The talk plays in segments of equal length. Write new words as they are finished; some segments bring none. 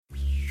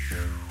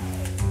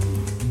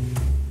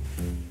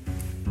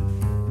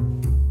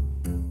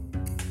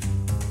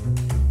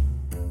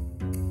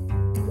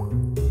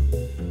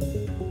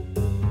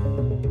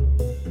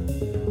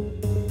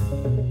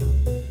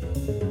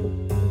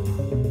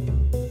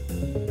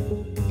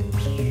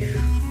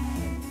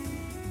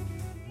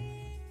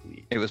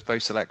Bow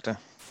Selector.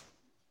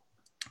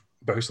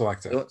 Bow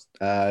Selector.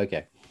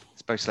 Okay.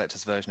 It's Bow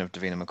Selector's version of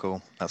Davina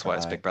McCall. That's why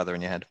it's Big Brother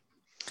in your head.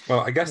 Well,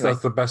 I guess Anyway.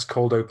 that's the best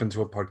cold open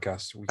to a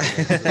podcast.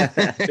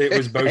 It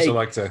was Bow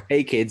Selector.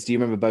 Hey kids, do you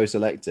remember Bow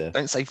Selector?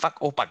 Don't say fuck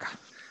or bugger.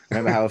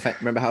 Remember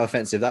how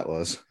offensive that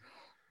was?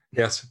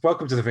 Yes.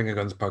 Welcome to the Finger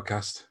Guns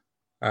podcast.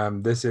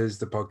 This is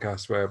the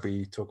podcast where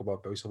we talk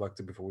about Bow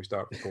Selector before we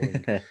start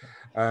recording.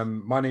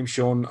 My name's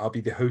Sean. I'll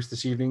be the host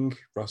this evening.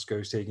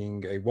 Roscoe's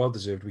taking a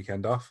well-deserved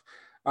weekend off,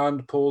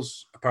 and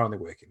Paul's apparently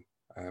working.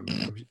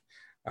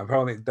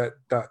 Apparently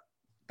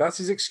that's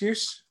his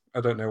excuse.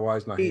 I don't know why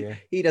he's not here.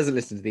 He doesn't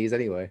listen to these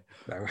anyway.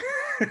 No.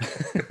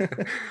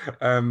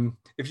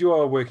 If you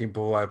are working,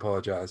 Paul, I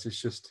apologize.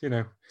 It's just,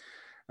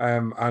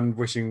 and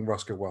wishing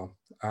Roscoe well.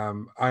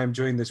 I am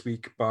joined this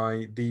week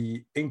by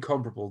the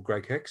incomparable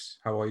Greg Hicks.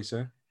 How are you,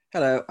 sir?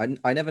 Hello.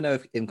 I never know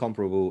if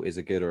incomparable is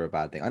a good or a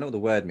bad thing. I know what the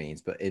word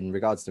means, but in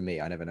regards to me,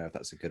 I never know if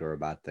that's a good or a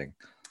bad thing.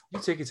 You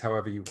take it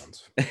however you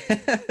want.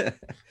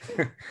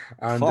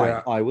 And,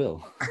 fine, I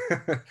will.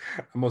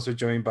 I'm also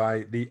joined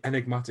by the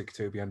enigmatic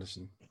Toby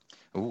Anderson.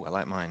 Oh, I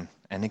like mine.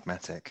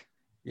 Enigmatic.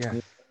 Yeah.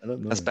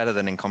 That's better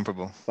than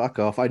incomparable. Fuck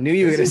off. I knew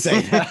you were going to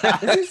say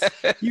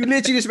that. You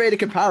literally just made a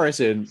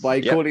comparison by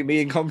calling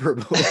me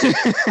incomparable.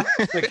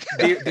 Like,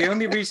 the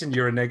only reason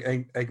you're an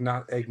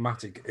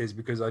egmatic is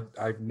because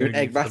I've known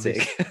you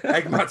egmatic.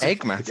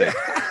 Egmatic.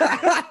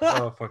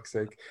 Oh, fuck's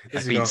sake.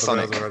 This is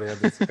Sonic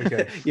already.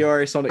 Okay. You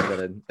are a Sonic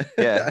villain.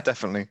 Yeah,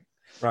 definitely.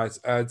 Right.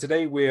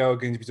 Today we are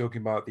going to be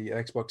talking about the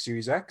Xbox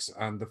Series X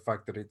and the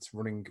fact that it's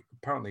running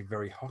apparently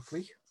very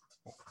hotly.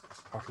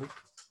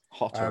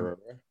 Hotter.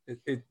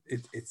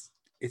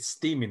 It's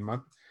steaming,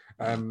 man.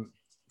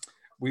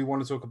 We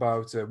want to talk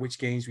about which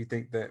games we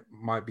think that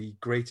might be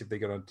great if they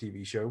get on a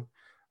TV show,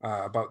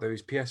 about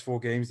those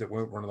PS4 games that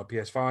won't run on the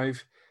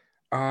PS5,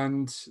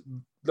 and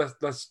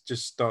let's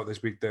just start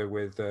this week though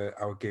with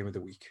our game of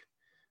the week.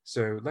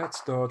 So let's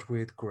start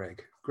with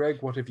Greg. Greg,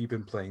 what have you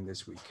been playing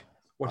this week?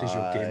 What is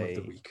your game of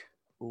the week?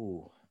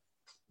 Ooh,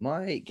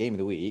 my game of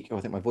the week. Oh,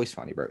 I think my voice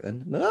finally broke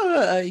then.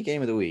 My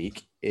game of the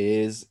week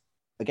is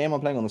a game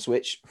I'm playing on the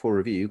Switch for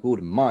review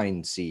called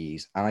Mind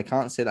Seas, and I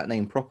can't say that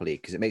name properly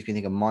because it makes me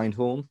think of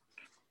Mindhorn,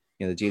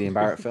 the Julian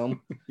Barrett film,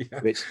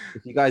 which,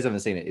 if you guys haven't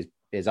seen it,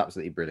 is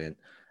absolutely brilliant.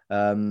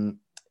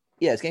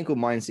 It's a game called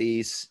Mind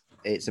Seas.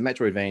 It's a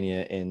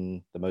Metroidvania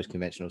in the most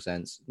conventional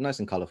sense, nice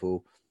and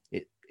colourful.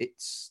 It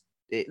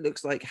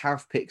looks like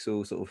half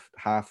pixel, sort of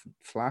half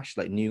Flash,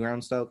 like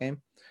Newgrounds style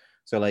game.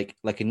 So like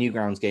a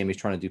Newgrounds game is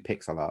trying to do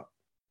pixel art,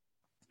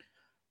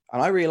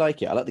 and I really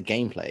like it. I like the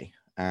gameplay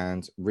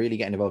and really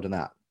getting involved in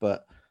that.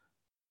 But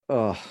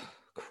oh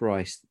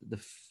Christ,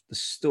 the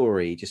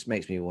story just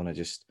makes me want to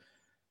just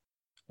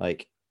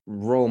like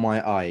roll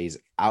my eyes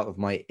out of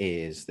my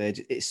ears.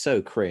 It's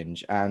so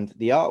cringe, and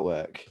the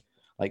artwork,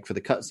 like for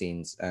the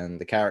cutscenes and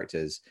the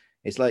characters,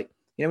 it's like,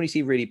 when you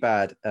see really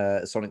bad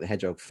Sonic the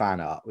Hedgehog fan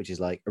art, which is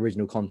like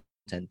original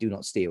content, do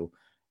not steal.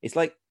 It's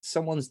like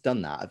someone's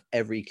done that of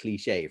every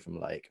cliche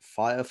from like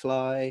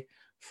Firefly,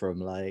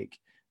 from like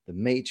the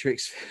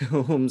Matrix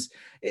films.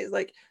 It's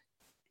like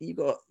you've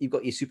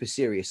got your super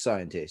serious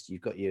scientist,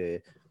 you've got your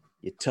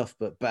tough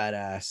but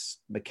badass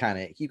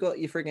mechanic, you've got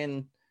your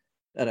friggin'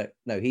 I don't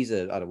know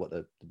what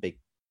the big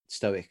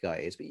stoic guy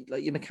is, but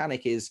like your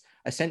mechanic is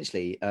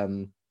essentially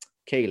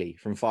Kaylee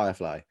from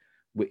Firefly,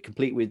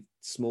 complete with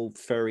small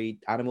furry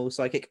animal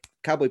psychic.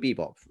 Cowboy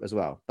Bebop as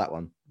well, that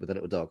one with a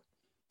little dog.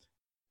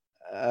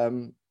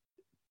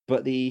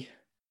 But the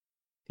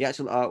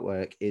actual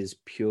artwork is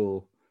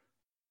pure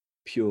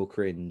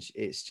cringe.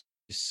 It's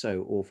just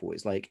so awful.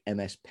 It's like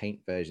MS Paint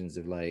versions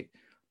of like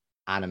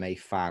anime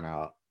fan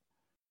art,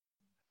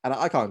 and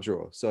I can't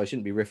draw, so I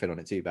shouldn't be riffing on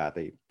it too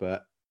badly,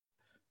 but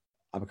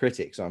I'm a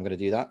critic, so I'm going to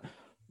do that.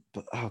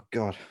 But oh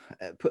god,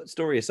 put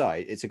story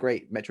aside, it's a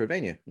great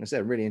Metroidvania. Like I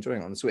said, I'm really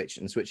enjoying it on the Switch,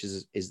 and the Switch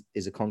is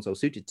a console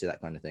suited to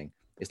that kind of thing.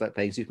 It's like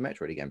playing Super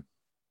Metroid again.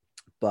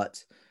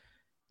 But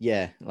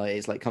yeah, like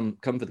it's like come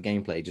for the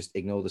gameplay, just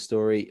ignore the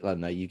story. I don't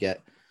know, you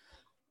get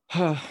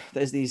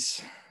there's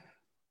these.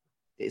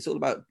 It's all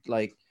about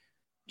like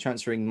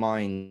transferring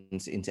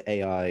minds into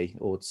AI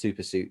or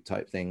super suit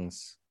type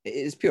things. It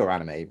is pure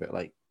anime, but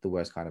like the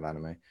worst kind of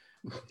anime.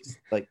 It's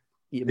like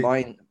your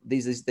mind.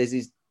 There's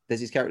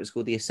these characters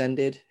called the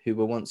Ascended who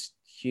were once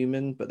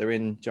human, but they're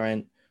in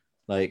giant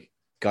like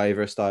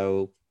Guyver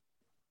style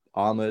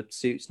armored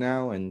suits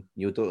now, and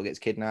your daughter gets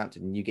kidnapped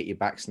and you get your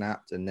back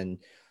snapped, and then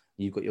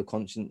you've got your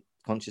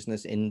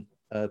consciousness in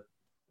a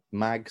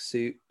mag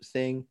suit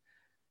thing.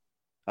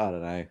 I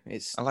don't know.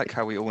 I like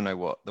how we all know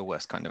what the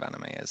worst kind of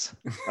anime is.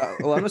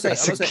 Well, I'm not saying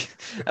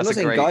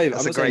Guyver.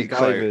 That's a great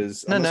quote.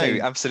 No,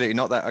 absolutely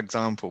not that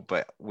example,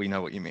 but we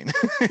know what you mean.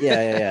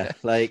 yeah.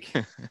 Like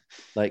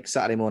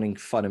Saturday morning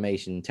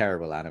Funimation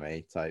terrible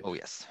anime type. Oh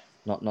yes.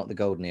 Not the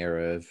golden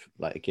era of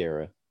like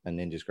Akira and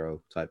Ninja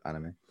Scroll type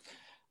anime.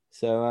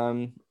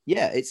 So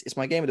it's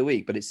my game of the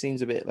week, but it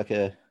seems a bit like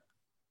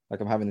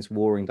I'm having this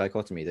warring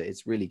dichotomy that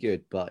it's really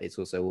good, but it's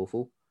also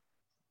awful.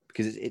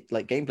 Because it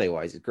like gameplay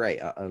wise, it's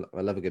great. I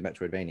love a good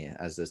Metroidvania,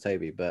 as does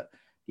Toby. But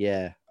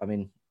yeah, I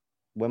mean,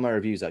 when my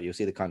review's up, you'll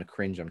see the kind of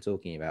cringe I'm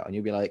talking about, and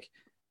you'll be like,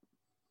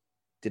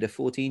 "Did a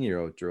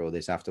 14-year-old draw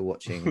this after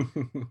watching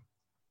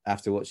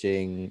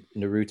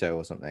Naruto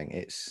or something?"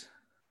 It's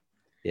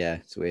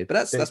weird,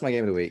 but that's my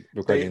game of the week.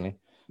 Begrudgingly,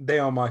 they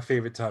are my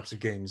favorite types of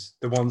games.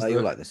 The ones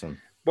you'll like this one.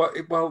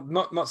 Well,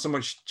 not so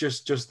much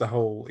just the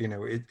whole.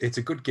 It's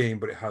a good game,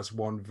 but it has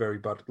one very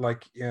bad,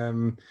 like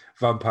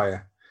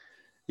Vampire.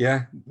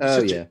 Yeah,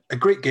 a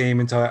great game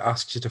until it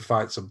asks you to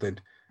fight something,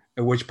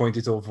 at which point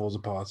it all falls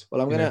apart.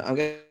 Well, I'm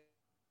gonna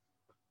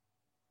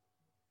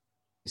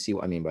see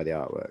what I mean by the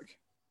artwork.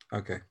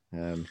 Okay.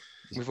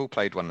 We've all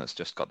played one that's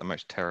just got the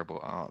most terrible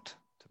art,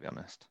 to be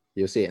honest.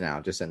 You'll see it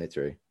now. Just send it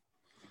through.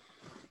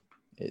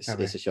 It's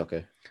a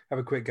shocker. Have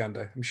a quick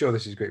gander. I'm sure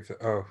this is great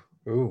for.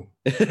 Ooh.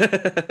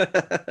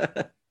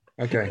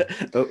 Okay.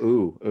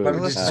 Ooh. Let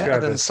me just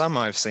describe than some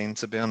I've seen,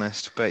 to be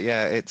honest. But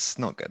yeah, it's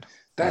not good.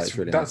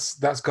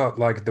 That's got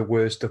like the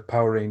worst of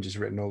Power Rangers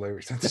written all over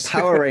it. The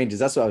Power Rangers.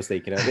 That's what I was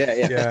thinking of. Yeah.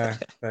 Yeah.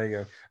 There you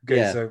go. Okay.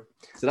 Yeah. So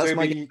that's Toby,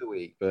 my game of the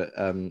week. But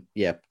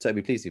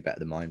Toby, please do better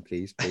than mine,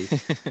 please.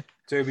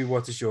 Toby,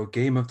 what is your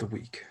game of the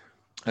week?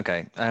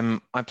 Okay,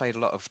 I played a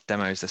lot of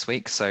demos this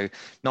week, so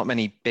not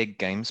many big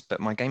games,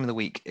 but my game of the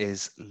week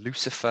is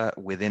Lucifer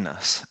Within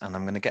Us, and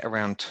I'm going to get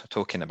around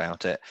talking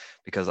about it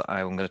because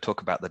I'm going to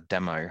talk about the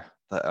demo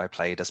that I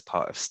played as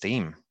part of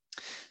Steam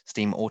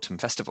Autumn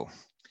Festival.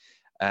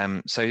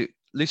 So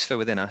Lucifer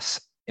Within Us,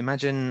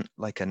 imagine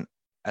like an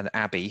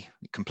abbey,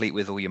 complete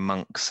with all your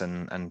monks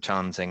and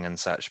chanting and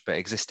such, but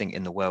existing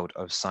in the world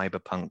of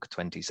Cyberpunk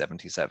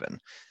 2077.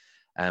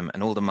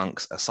 And all the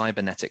monks are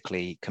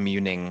cybernetically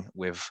communing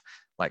with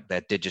like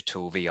their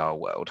digital VR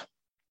world.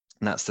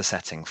 And that's the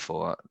setting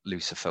for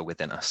Lucifer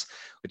Within Us,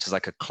 which is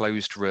like a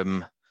closed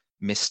room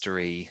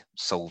mystery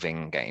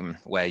solving game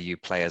where you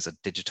play as a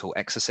digital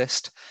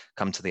exorcist,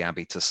 come to the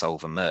abbey to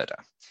solve a murder.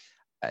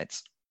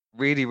 It's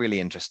really, really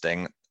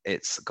interesting.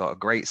 It's got a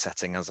great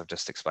setting, as I've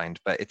just explained,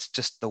 but it's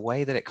just the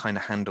way that it kind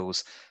of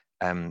handles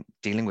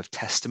dealing with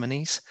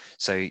testimonies.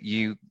 So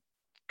you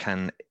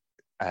can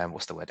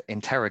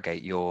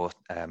interrogate your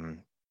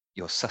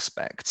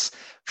suspects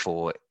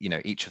for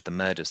each of the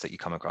murders that you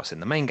come across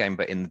in the main game,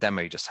 but in the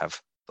demo you just have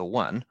the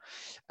one,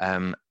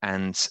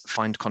 and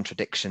find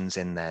contradictions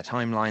in their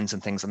timelines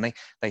and things, and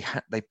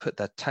they put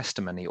their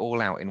testimony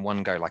all out in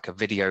one go, like a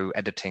video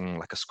editing,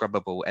 like a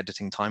scrubbable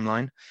editing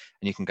timeline, and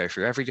you can go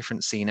through every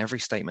different scene, every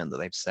statement that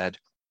they've said,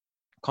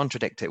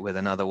 contradict it with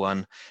another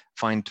one,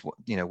 find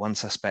one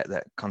suspect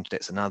that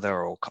contradicts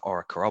another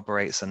or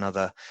corroborates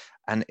another.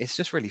 And it's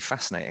just really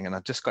fascinating. And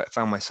I've just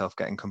found myself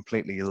getting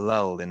completely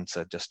lulled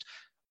into just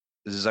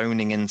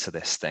zoning into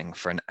this thing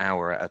for an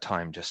hour at a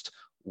time. Just,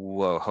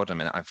 whoa, hold on a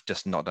minute. I've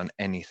just not done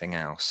anything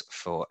else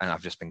and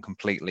I've just been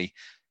completely,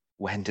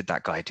 when did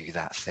that guy do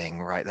that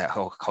thing right there?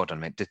 Oh, hold on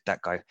a minute. Did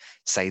that guy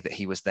say that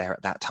he was there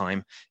at that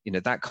time?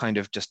 That kind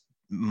of just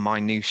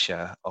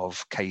minutia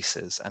of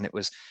cases. And it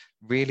was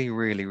really,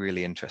 really,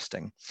 really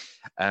interesting.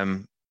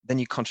 Then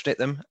you contradict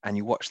them and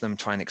you watch them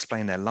try and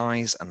explain their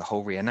lies, and the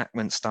whole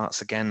reenactment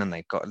starts again, and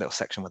they've got a little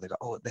section where they go,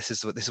 oh, this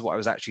is what I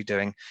was actually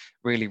doing.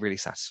 Really, really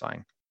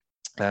satisfying.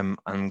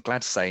 I'm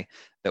glad to say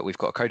that we've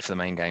got a code for the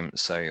main game,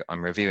 so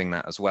I'm reviewing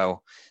that as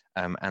well,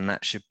 and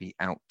that should be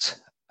out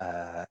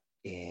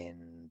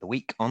in the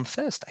week on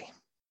Thursday.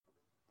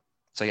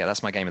 So yeah,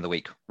 that's my game of the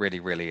week. Really,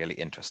 really, really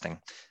interesting.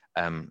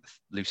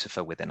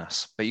 Lucifer Within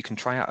Us. But you can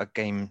try out a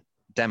game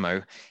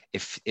demo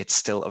if it's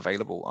still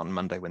available on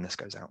Monday when this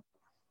goes out.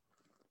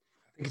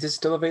 I think it is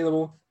still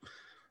available.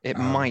 It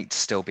might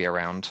still be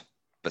around,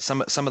 but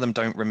some of them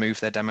don't remove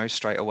their demos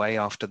straight away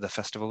after the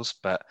festivals,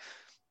 but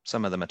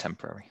some of them are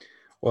temporary.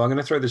 Well, I'm going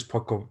to throw this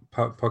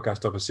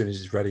podcast up as soon as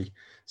it's ready.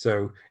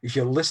 So if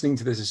you're listening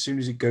to this as soon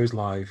as it goes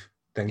live,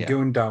 then go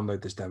and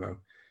download this demo.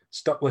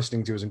 Stop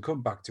listening to us and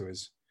come back to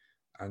us.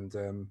 And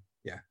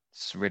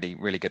it's really,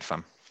 really good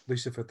fun.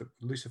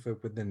 Lucifer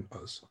Within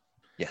Us.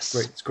 Yes.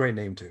 Great. It's a great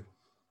name too.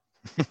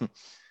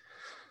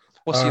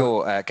 What's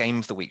your game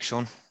of the week,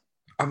 Sean?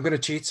 I'm going to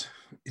cheat.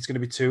 It's going to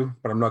be 2,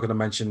 but I'm not going to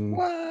mention.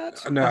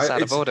 What? No, that's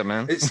out of order,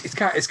 man. It's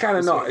kind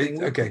of not.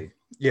 Okay.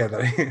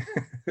 Yeah.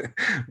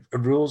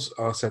 Rules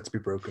are said to be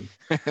broken.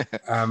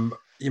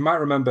 You might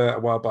remember a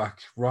while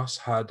back, Ross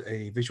had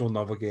a visual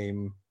novel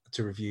game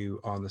to review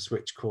on the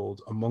Switch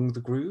called Among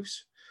the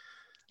Grooves.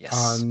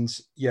 Yes. And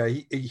yeah,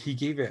 he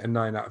gave it a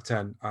 9 out of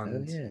 10.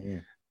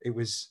 And it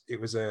was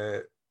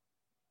a,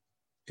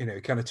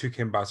 it kind of took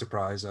him by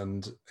surprise,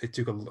 and it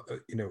took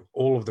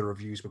all of the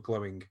reviews were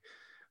glowing.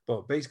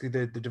 But basically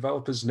the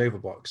developers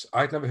Novabox,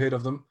 I'd never heard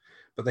of them,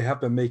 but they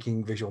have been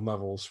making visual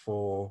novels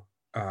for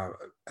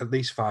at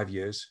least 5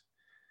 years.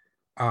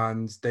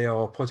 And they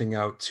are putting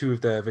out 2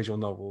 of their visual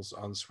novels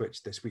on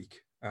Switch this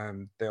week.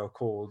 They are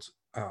called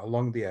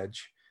Along the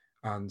Edge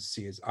and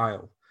Seer's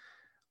Isle.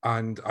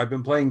 And I've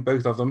been playing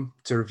both of them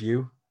to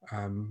review.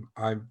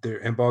 The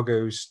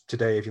embargoes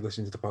today, if you're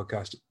listening to the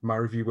podcast, my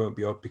review won't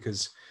be up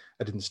because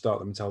I didn't start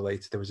them until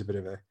late. There was a bit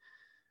of a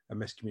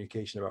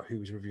miscommunication about who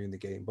was reviewing the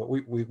game, but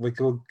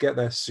we'll get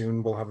there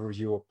soon. We'll have a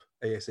review up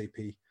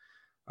ASAP.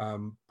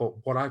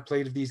 But what I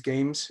played of these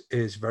games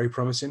is very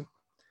promising.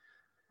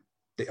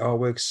 The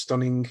artwork's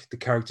stunning. The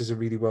characters are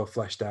really well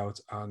fleshed out,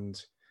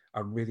 and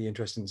I'm really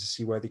interested to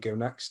see where they go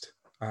next.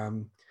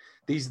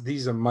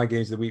 These are my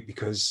games of the week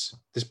because,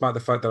 despite the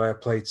fact that I have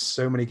played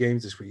so many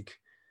games this week,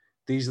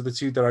 these are the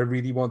two that I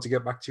really want to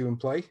get back to and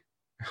play.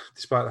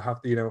 Despite the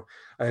fact that,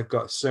 I have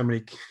got so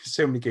many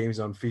games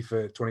on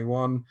FIFA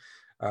 21,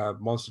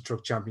 Monster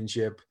Truck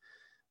Championship,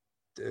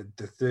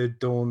 the Third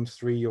Dawn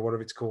 3 or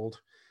whatever it's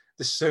called.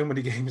 There's so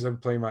many games I'm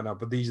playing right now,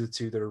 but these are the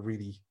two that are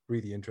really,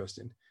 really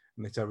interesting,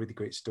 and they tell really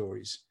great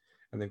stories,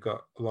 and they've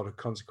got a lot of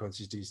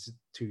consequences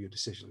to your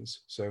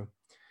decisions. So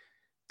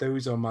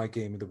those are my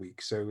game of the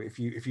week. So if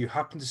you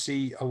happen to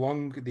see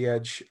Along the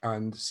Edge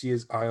and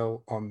Sears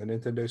Isle on the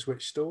Nintendo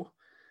Switch store,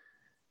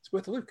 it's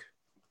worth a look.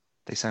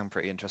 They sound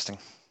pretty interesting.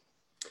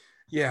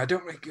 Yeah, I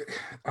don't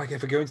like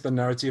if I go into the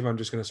narrative, I'm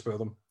just going to spoil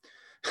them.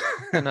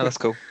 No, that's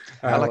cool.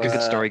 I like a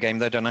good story game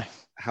though, don't I?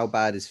 How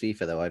bad is FIFA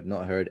though? I've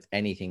not heard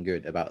anything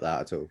good about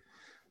that at all.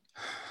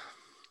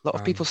 A lot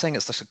of people saying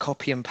it's like a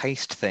copy and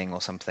paste thing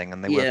or something,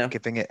 and they were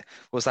giving it.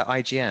 What was that,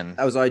 IGN?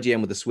 That was IGN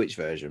with the Switch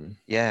version.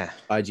 Yeah,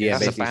 IGN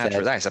basically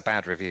said that is a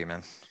bad review,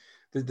 man.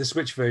 The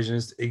Switch version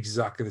is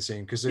exactly the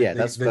same because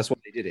that's why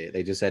they did it.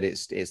 They just said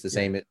it's the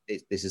same.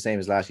 It's the same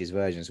as last year's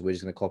version, so we're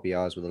just going to copy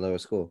ours with a lower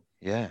score.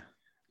 Yeah,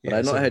 but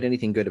I've not heard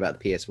anything good about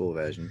the PS4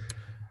 version.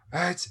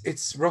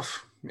 It's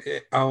rough.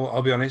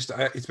 I'll be honest.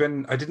 I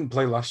didn't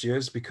play last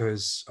year's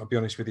because I'll be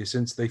honest with you.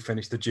 Since they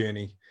finished the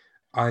journey,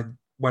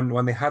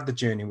 when they had the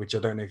journey, which I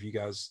don't know if you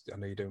guys, I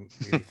know you don't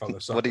really follow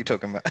soccer. What are you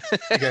talking about?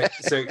 Okay,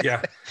 so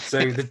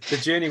the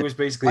journey was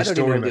basically a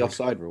story mode. The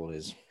offside rule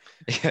is.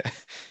 Yeah.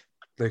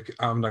 Look,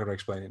 I'm not going to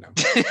explain it now.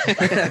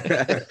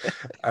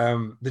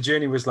 The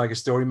journey was like a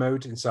story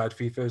mode inside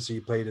FIFA, so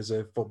you played as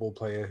a football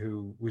player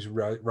who was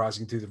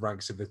rising through the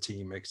ranks of the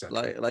team,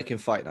 etc. Like in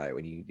Fight Night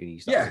when you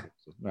started.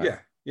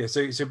 Yeah.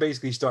 So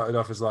basically, you started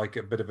off as like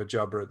a bit of a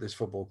jobber at this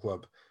football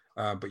club,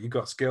 but you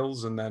got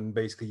skills, and then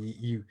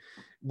basically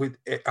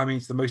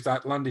it's the most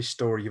outlandish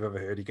story you've ever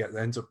heard. He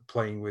ends up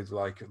playing with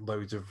like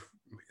loads of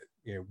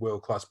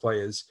world class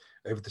players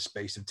over the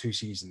space of 2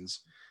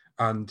 seasons.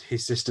 And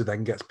his sister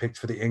then gets picked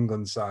for the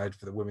England side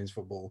for the women's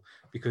football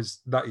because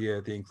that year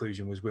the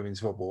inclusion was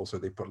women's football, so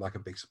they put like a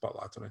big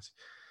spotlight on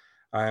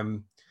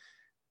it.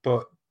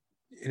 But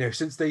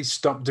since they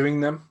stopped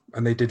doing them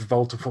and they did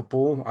Volta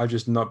football, I've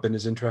just not been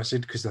as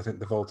interested because I think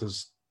the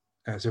Volta's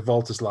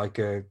like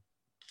a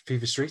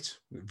FIFA Street,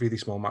 really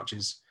small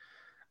matches,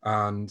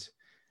 and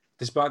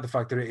despite the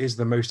fact that it is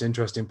the most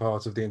interesting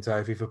part of the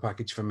entire FIFA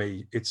package for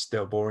me, it's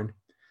still boring,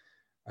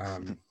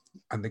 and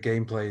the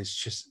gameplay is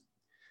just.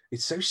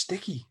 It's so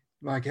sticky.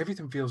 Like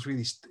everything feels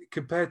really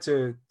compared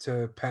to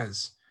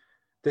PES.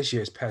 This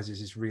year's PES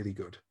is really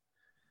good.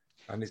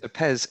 And so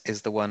PES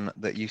is the one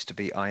that used to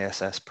be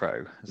ISS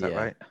Pro. Is that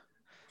right?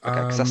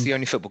 Okay, because that's the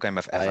only football game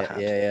I've ever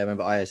had. Yeah, I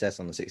remember ISS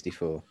on the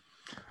 64.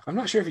 I'm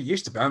not sure if it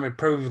used to be. I mean,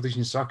 Pro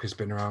Evolution Soccer has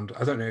been around.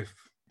 I don't know if.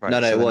 Right,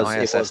 no, so it was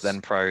ISS,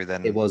 then Pro,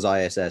 then it was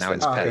ISS. Now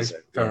it's PES.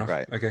 Okay, fair enough.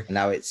 Right. Okay. And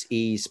now it's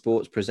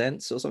eSports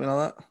Presents or something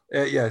like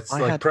that. Yeah, it's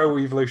Pro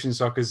Evolution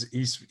Soccer's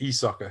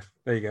eSoccer.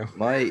 There you go.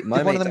 Did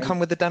one of them come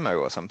with the demo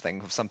or something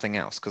of something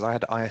else? Because I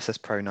had ISS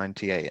Pro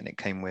 98 and it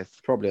came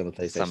with probably on the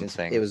PlayStation.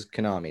 Something. It was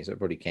Konami, so it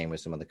probably came with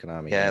some of the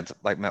Konami. Yeah, it's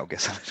like Metal Gear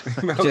Solid.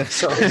 Metal Gear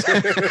Solid.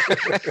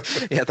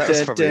 Yeah, that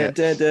was probably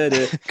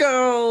it.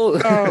 Go!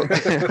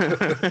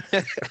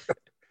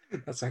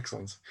 That's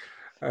excellent.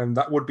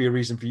 That would be a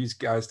reason for you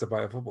guys to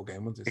buy a football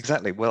game, wouldn't it?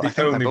 Exactly. Well, I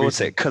think I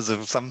bought it because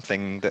of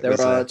something that there was.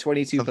 There are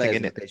 22 players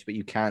in the pitch, but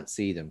you can't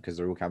see them because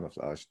they're all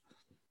camouflaged.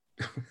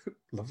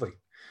 Lovely.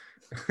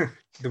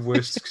 The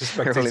worst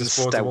spectator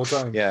sport of all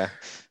time. Yeah.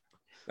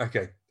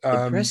 Okay.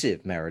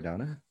 Impressive,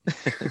 Maradona.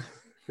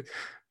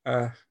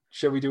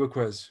 Shall we do a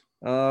quiz?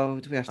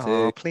 Oh, do we have to?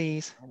 Oh,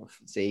 please.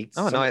 See.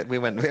 No, we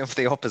went for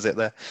the opposite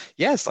there.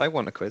 Yes, I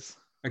want a quiz.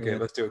 Okay,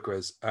 let's do a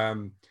quiz.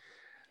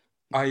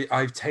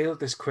 I've tailored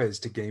this quiz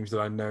to games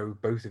that I know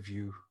both of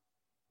you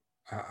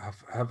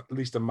have at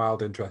least a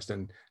mild interest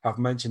in, have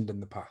mentioned in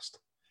the past.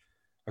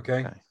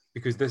 Okay?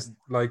 Because this,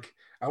 like,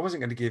 I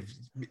wasn't going to give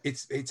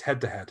it's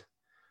head to head,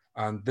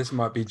 and this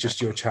might be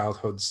just your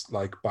childhoods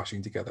like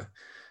bashing together.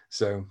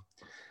 So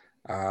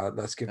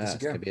let's give this a go.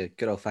 It's going to be a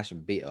good old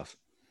fashioned beat off.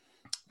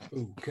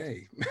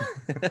 Okay.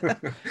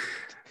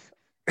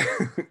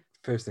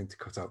 First thing to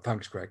cut out.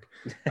 Thanks, Greg.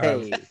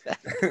 Hey.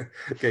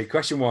 Okay,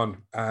 question 1.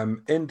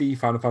 In the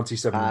Final Fantasy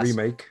VII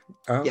remake.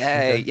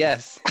 Yay,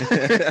 yes.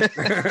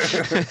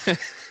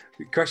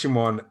 Question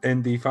 1.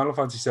 In the Final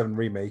Fantasy VII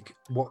remake,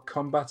 what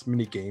combat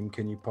minigame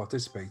can you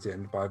participate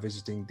in by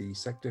visiting the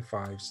Sector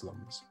 5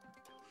 slums?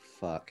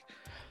 Fuck.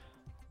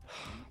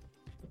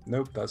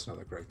 Nope, that's not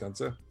a correct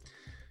answer.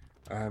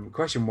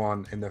 Question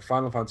 1. In the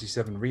Final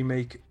Fantasy VII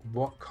remake,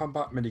 what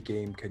combat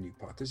minigame can you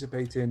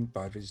participate in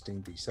by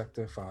visiting the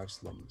Sector 5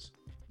 slums?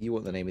 You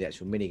want the name of the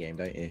actual minigame,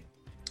 don't you?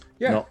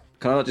 Yeah.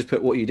 Can I not just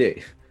put what you do?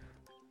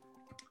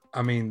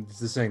 I mean, it's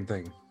the same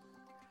thing.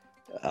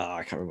 I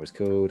can't remember what it's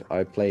called.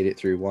 I played it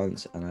through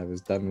once and I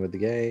was done with the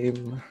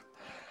game.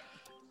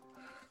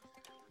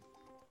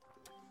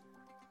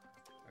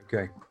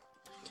 Okay.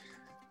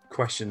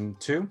 Question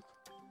 2.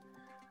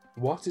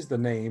 What is the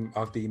name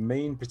of the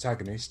main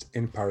protagonist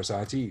in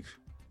Parasite Eve?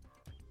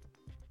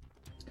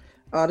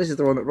 Oh, this is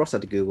the one that Ross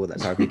had to Google that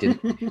time. He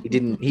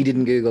didn't. He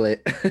didn't Google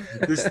it.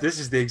 This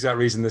is the exact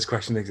reason this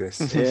question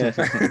exists. Yeah.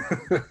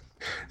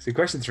 So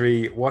question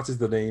 3, what is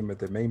the name of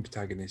the main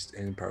protagonist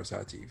in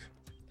Parasite Eve?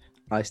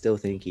 I still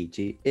think he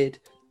cheated.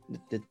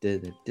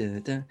 Because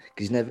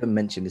he's never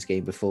mentioned this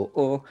game before,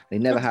 or he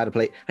never had a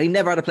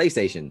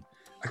PlayStation.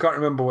 I can't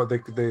remember what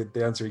the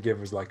answer he gave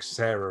was, like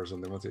Sarah or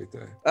something, was it?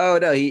 Oh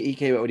no, he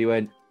came up when he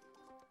went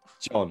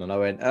John, and I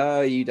went,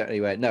 oh, you don't.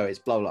 He went, no, it's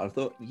blah blah. I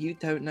thought, you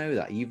don't know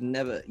that. You didn't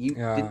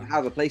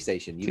have a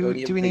PlayStation.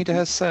 Do we need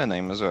her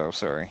surname as well?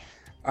 Sorry.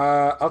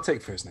 I'll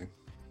take first name.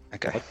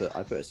 Okay.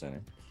 I put a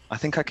surname. I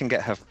think I can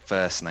get her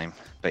first name,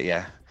 but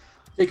yeah.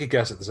 Take a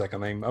guess at the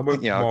second name. I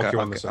won't mark you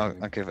on the second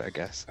name. I'll give it a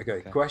guess.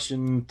 Okay.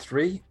 Question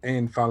 3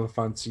 in Final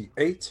Fantasy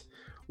VIII.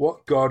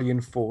 What Guardian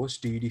Force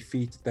do you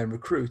defeat then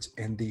recruit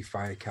in the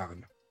Fire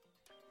Cavern?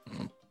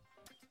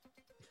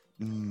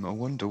 I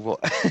wonder what.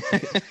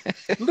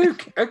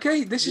 Luke,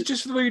 okay, this is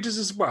just for the readers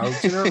as well.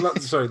 Do you know,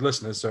 sorry,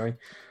 listeners, sorry.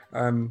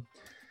 My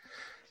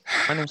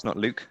name's not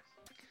Luke.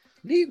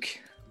 Luke.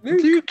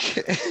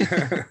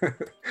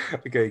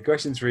 Okay,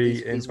 question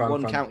 3 in He's Final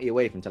one Fantasy. county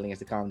away from telling us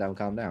to calm down,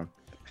 calm down.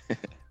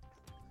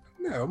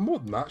 No, more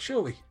than that,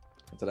 surely.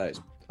 I don't know,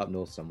 it's up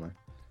north somewhere.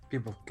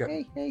 People get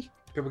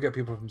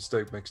people from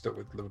Stoke mixed up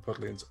with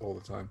Liverpudlians all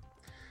the time.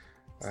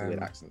 It's the weird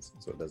accents,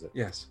 that's what does it.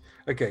 Yes.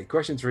 Okay,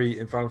 question 3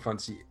 in Final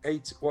Fantasy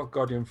VIII. What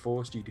Guardian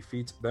Force do you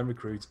defeat, then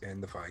recruit in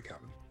the Fire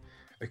Cavern?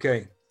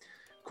 Okay,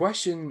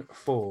 question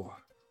 4.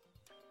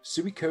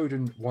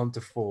 Suikoden 1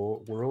 to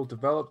 4 were all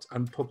developed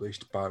and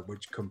published by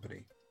which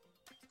company?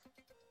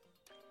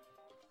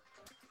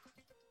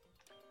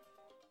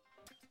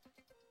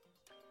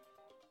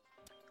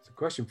 So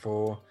question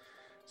 4.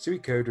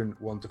 Suikoden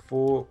 1 to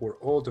 4 were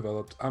all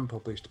developed and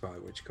published by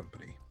which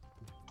company?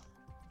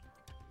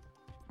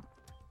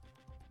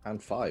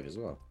 And 5 as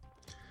well.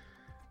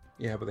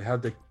 Yeah, but they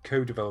had the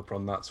co-developer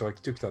on that, so I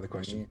took that the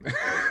question.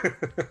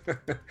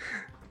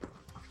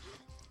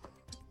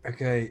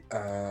 Okay,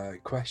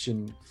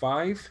 question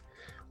 5.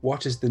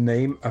 What is the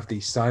name of the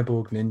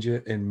cyborg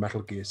ninja in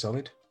Metal Gear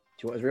Solid? Do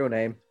you want his real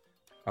name?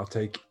 I'll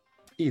take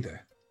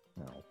either.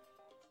 No.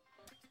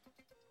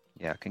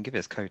 Yeah, I can give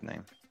his code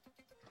name.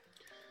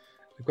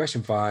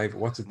 Question 5.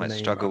 What is the Might name?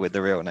 struggle with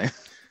the real name.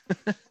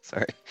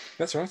 Sorry.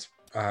 That's right.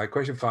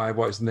 Question 5.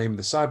 What is the name of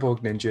the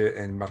cyborg ninja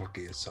in Metal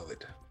Gear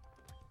Solid?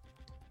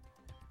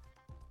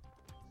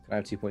 Can I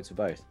have 2 points for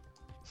both?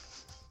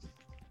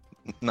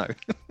 No.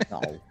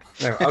 No.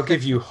 No, I'll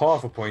give you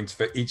half a point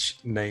for each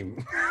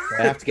name.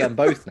 I have to get them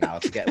both now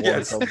to get one.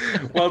 Yes.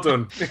 Well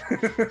done.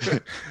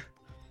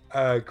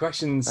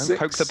 Question 6. Don't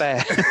poke the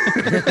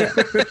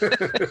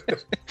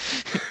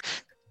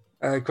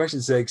bear.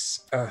 Question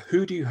 6.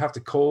 Who do you have to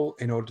call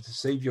in order to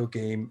save your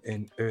game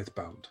in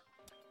Earthbound?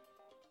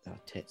 Oh,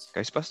 tits.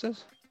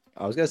 Ghostbusters?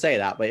 I was going to say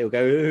that, but it'll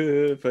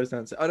go first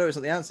answer. Oh, no, it's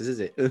not the answers, is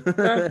it?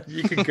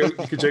 You can go.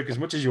 You can joke as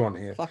much as you want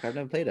here. Fuck, I've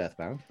never played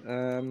Earthbound.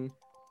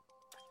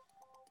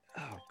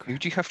 Who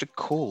do you have to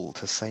call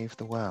to save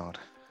the world?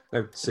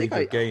 No, save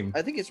your game.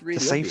 I think it's really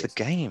To save obvious.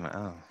 the game?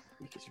 Oh. I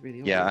think it's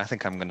really Yeah, I obvious.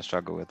 think I'm going to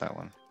struggle with that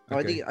one.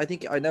 Okay. I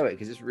think I know it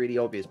because it's really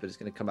obvious, but it's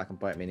going to come back and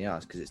bite me in the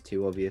ass because it's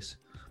too obvious.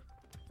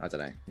 I don't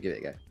know. Give it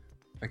a go.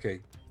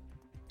 Okay.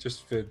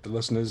 Just for the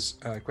listeners,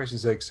 question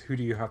 6. Who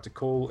do you have to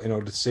call in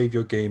order to save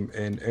your game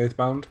in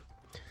Earthbound?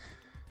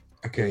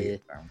 Okay.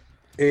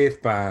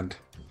 Earthbound.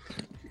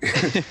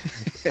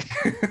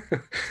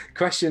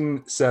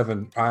 Question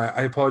 7.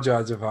 I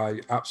apologize if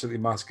I absolutely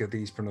massacre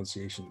these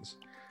pronunciations.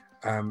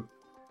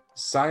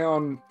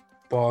 Sion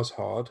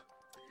Barshard,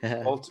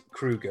 Walt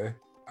Kruger,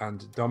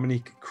 and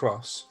Dominique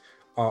Cross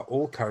are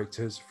all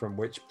characters from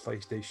which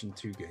PlayStation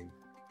 2 game?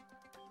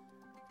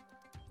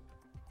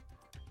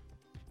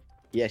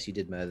 Yes, you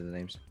did murder the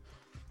names.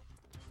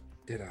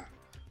 Did I?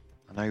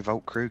 I know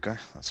Volt Kruger,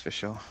 that's for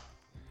sure.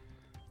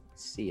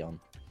 Sion.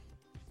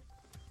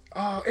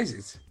 Oh, is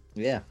it?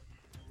 Yeah.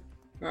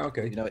 Oh,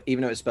 okay. You know,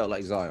 even though it's spelled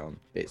like Zion,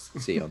 it's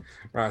Sion.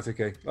 Right,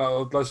 okay.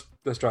 Well,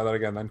 let's try that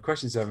again then.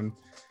 Question 7.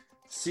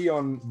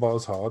 Sion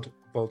Barshard,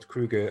 Walt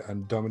Kruger,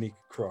 and Dominique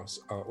Cross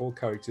are all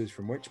characters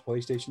from which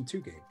PlayStation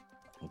 2 game?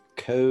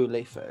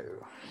 Colefo.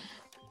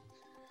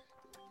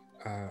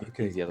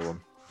 Okay. Who's the other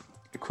one?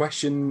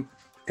 Question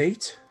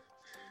 8.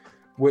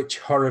 Which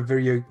horror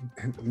video?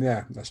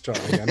 Yeah, let's try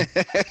it again.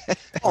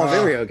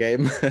 Video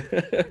game.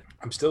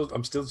 I'm still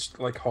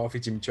like half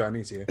eating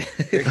Chinese here.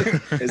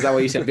 Is that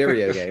what you said?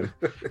 Video game.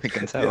 I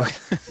can tell. Yeah.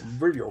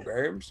 Video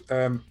games.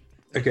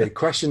 Okay,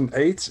 question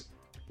 8.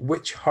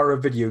 Which horror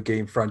video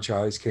game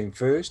franchise came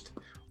first?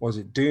 Was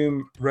it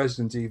Doom,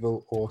 Resident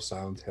Evil, or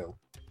Silent Hill?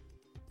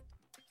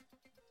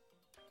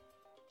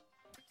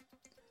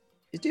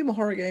 Is Doom a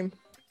horror game?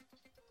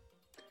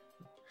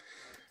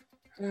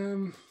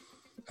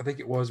 I think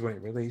it was when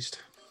it released.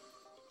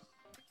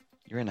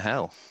 You're in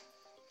hell.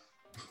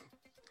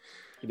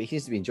 He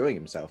seems to be enjoying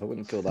himself. I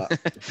wouldn't call that.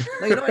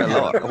 No, you're not in A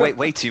hell. lot.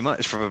 Way too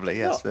much, probably,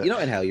 yes. No, you're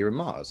not in hell. You're in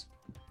Mars.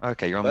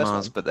 Okay, you're on First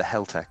Mars, one. but the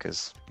hell tech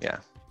is, yeah.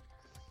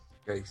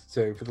 Okay,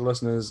 so for the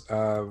listeners,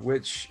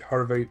 which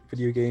horror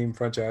video game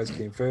franchise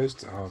came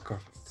first? Oh god,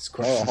 this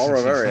question.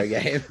 Horror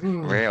video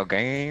game. Real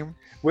game.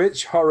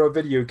 Which horror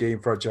video game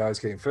franchise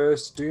came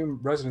first? Doom,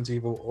 Resident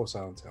Evil, or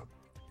Silent Hill?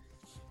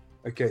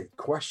 Okay,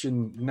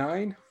 question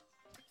 9.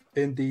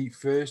 In the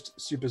first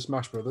Super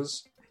Smash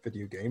Bros.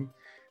 Video game,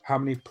 how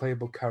many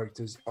playable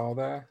characters are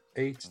there?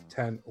 8,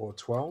 10, or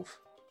 12?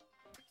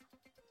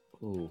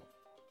 Ooh.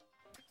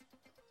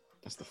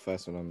 That's the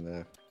first one on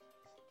there.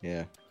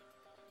 Yeah.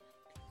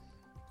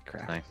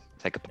 Crap. No,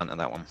 take a punt at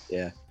that one.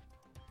 Yeah.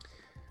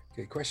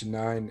 Okay, question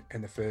 9.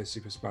 In the first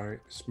Super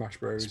Smash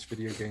Bros.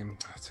 Video game,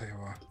 I'll tell you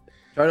what.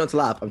 Try not to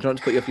laugh. I'm trying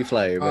to put you off your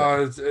flow.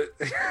 But...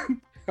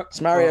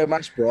 It's Mario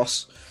Smash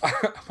Bros.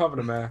 I'm having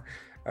a mare.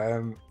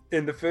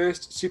 In the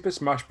first Super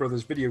Smash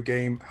Bros. Video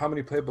game, how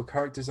many playable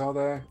characters are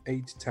there?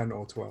 8, 10,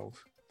 or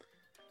 12?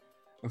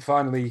 And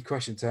finally,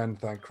 question 10,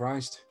 thank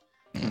Christ.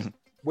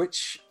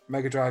 Which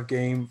Mega Drive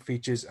game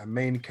features a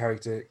main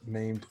character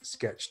named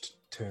Sketched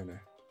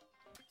Turner?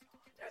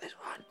 No, this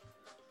one.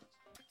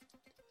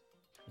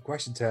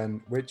 Question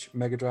 10, which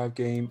Mega Drive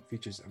game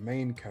features a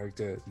main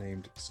character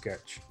named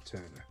Sketch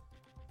Turner?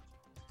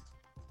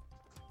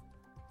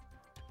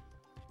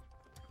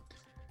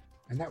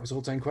 And that was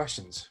all 10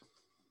 questions.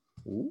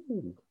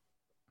 Ooh.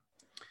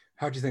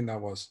 How do you think that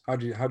was? How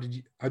did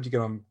you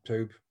get on,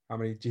 Tobe? How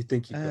many do you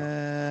think you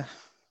got?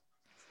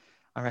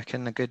 I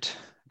reckon a good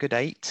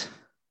 8.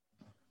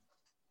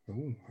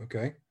 Oh,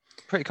 okay.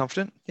 Pretty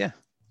confident, yeah.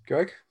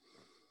 Greg?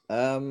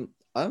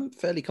 I'm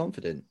fairly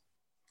confident.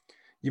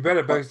 You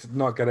better both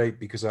not get 8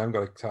 because I haven't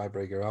got a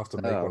tiebreaker. I'll have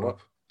to make one up.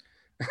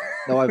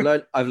 No,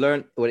 I've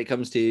learned when it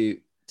comes to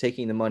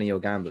taking the money or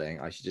gambling,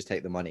 I should just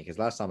take the money. Because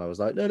last time I was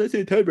like, no, let's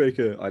do a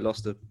tiebreaker. I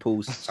lost the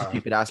Paul's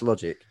stupid ass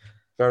logic.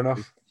 Fair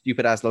enough.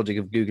 Stupid ass logic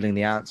of Googling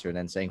the answer and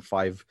then saying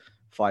five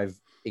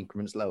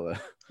increments lower.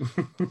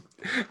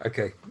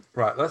 Okay,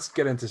 right. Let's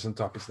get into some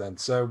topics then.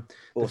 So,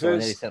 also, I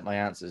nearly sent my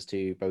answers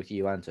to both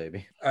you and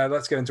Toby.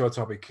 Let's get into our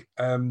topic.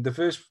 The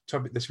first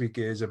topic this week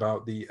is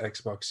about the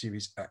Xbox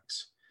Series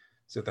X.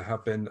 So there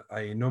have been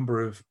a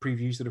number of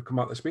previews that have come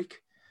out this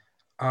week.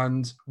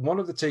 And one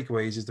of the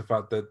takeaways is the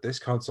fact that this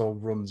console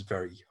runs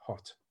very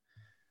hot.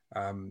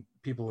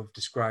 People have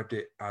described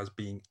it as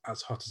being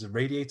as hot as a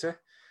radiator.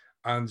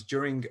 And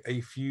during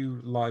a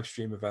few live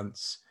stream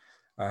events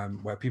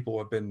where people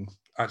have been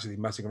actually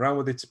messing around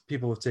with it,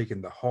 people have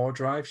taken the hard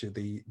drive, so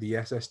the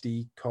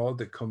SSD card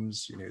that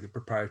comes, the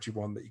proprietary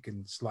one that you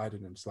can slide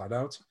in and slide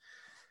out.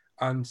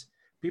 And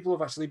people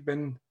have actually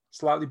been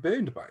slightly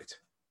burned by it.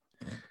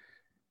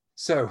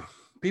 So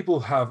people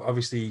have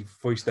obviously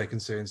voiced their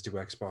concerns to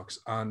Xbox,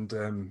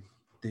 and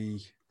the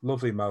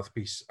lovely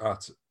mouthpiece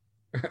at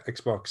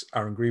Xbox,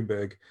 Aaron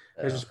Greenberg,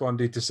 has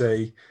responded to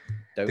say,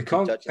 "Don't keep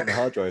touching the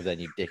hard drive, then,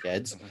 you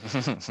dickheads.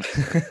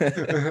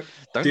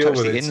 Don't touch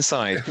the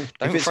inside.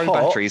 Don't throw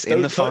batteries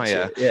in the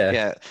fire. Yeah,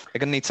 they're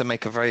gonna need to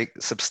make a very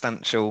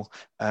substantial,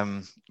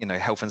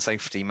 health and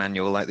safety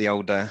manual like the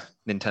older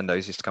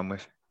Nintendos used to come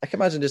with." I can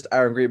imagine just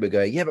Aaron Greenberg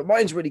going, "Yeah, but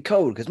mine's really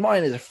cold because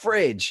mine is a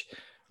fridge."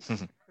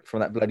 From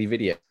that bloody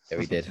video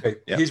we did. Okay,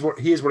 here's what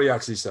he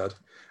actually said.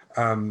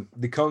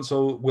 The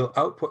console will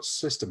output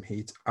system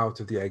heat out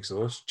of the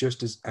exhaust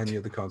just as any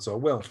other console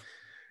will.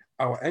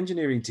 Our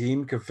engineering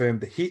team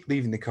confirmed the heat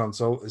leaving the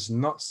console is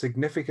not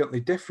significantly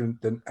different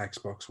than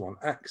Xbox One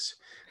X.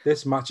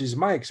 This matches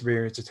my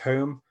experience at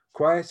home.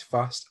 Quiet,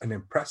 fast, and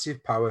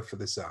impressive power for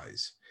the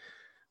size.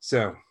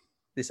 So,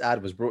 this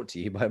ad was brought to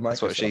you by Microsoft.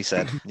 That's what she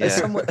said. Yeah.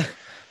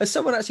 Has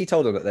someone actually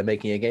told them that they're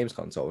making a games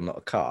console, not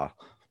a car?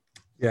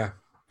 Yeah.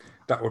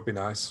 That would be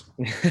nice.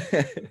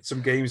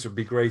 Some games would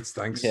be great,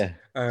 thanks. Yeah.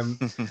 I'm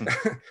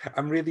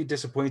really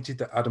disappointed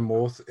that Adam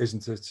North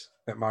isn't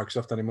at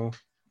Microsoft anymore.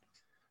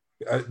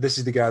 This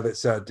is the guy that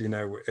said,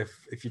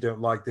 if you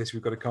don't like this,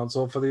 we've got a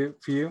console for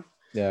you.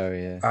 Oh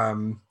yeah.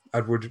 I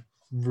would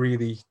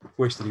really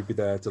wish that he'd be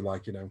there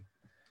to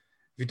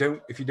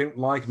if you don't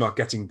like not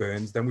getting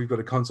burned, then we've got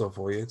a console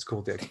for you. It's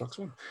called the Xbox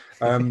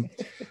One.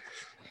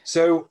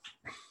 So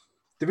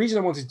the reason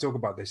I wanted to talk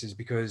about this is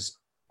because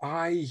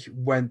I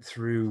went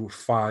through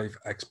 5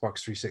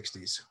 Xbox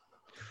 360s.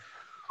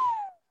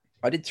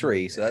 I did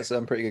 3, so that's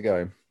pretty good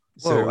going.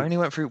 So I only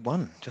went through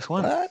just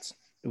one. What?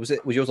 Was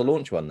yours a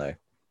launch one though?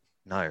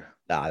 No.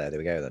 There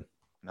we go then.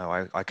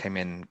 No, I came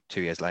in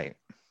 2 years late.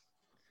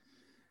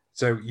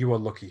 So you are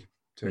lucky,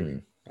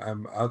 Tony.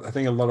 I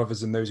think a lot of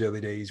us in those early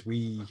days,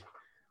 we'd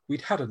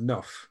had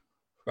enough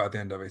by the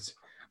end of it.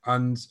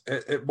 And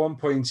at one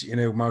point,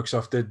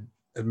 Microsoft did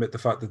admit the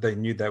fact that they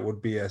knew there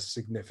would be a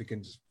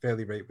significant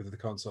failure rate with the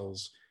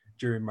consoles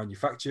during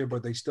manufacture,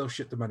 but they still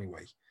shipped them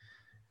anyway.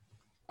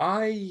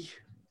 I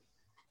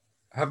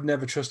have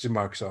never trusted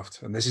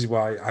Microsoft, and this is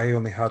why I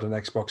only had an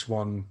Xbox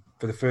One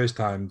for the first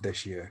time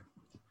this year.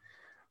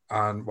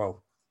 And,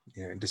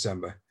 in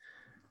December.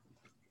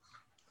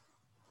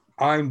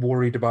 I'm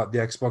worried about the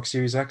Xbox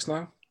Series X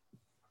now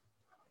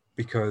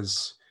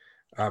because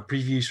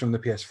previews from the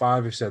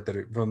PS5 have said that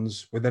it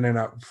runs within an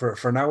hour.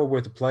 For an hour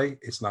worth of play,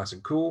 it's nice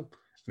and cool,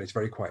 and it's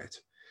very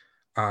quiet.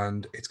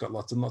 And it's got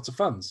lots and lots of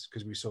fans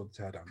because we saw the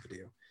teardown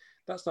video.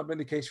 That's not been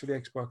the case for the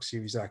Xbox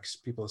Series X.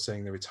 People are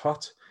saying that it's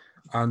hot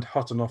and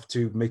hot enough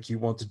to make you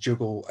want to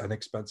juggle an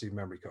expensive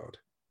memory card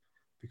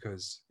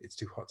because it's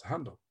too hot to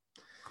handle.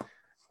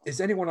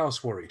 Is anyone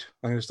else worried?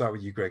 I'm going to start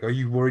with you, Greg. Are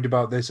you worried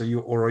about this? Are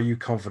you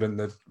confident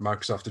that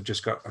Microsoft have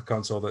just got a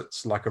console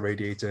that's like a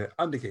radiator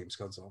and a games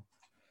console?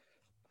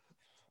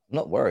 I'm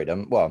not worried.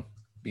 I'm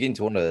beginning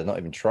to wonder they're not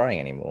even trying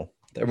anymore.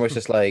 They're almost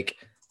just like,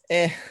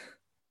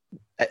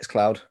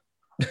 xCloud.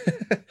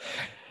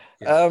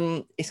 Yeah.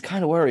 It's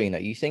kind of worrying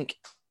that you think,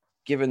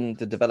 given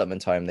the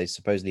development time they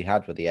supposedly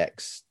had with the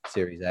X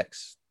Series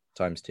X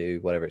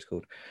 ×2, whatever it's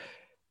called,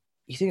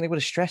 you think they would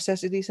have stress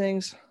tested these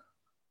things?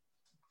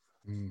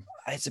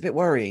 It's a bit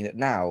worrying that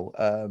now,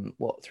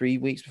 3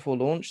 weeks before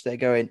launch, they're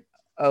going,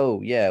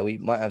 oh yeah, we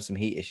might have some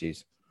heat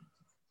issues.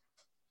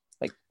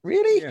 Like,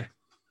 really?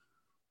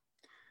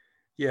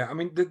 Yeah. I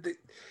mean,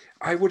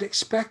 I would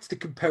expect the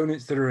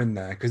components that are in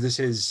there, because this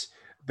is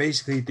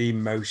basically the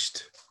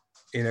most,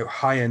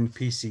 high-end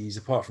PCs,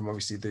 apart from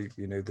obviously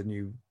the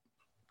new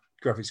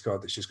graphics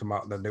card that's just come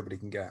out that nobody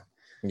can get.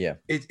 Yeah.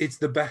 It's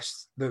the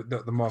best that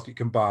the market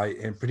can buy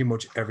in pretty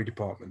much every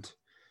department.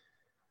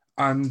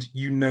 And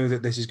you know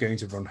that this is going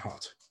to run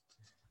hot.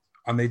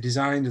 And they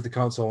designed the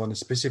console in a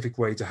specific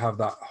way to have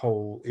that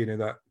whole,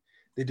 that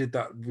they did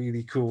that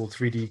really cool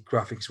 3D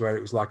graphics where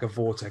it was like a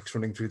vortex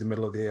running through the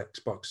middle of the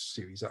Xbox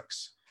Series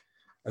X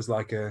as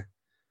like a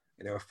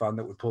fan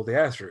that would pull the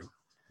air through.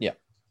 Yeah.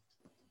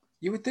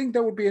 You would think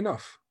that would be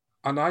enough.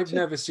 And I've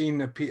never seen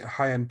a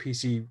high-end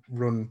PC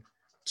run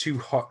too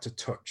hot to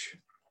touch.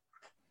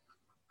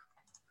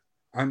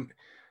 And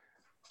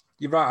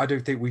you're right, I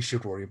don't think we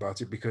should worry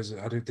about it, because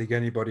I don't think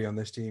anybody on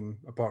this team,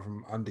 apart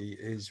from Andy,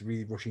 is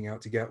really rushing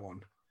out to get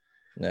one.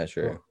 No,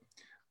 sure.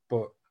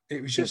 But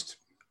it was just...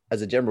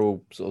 As a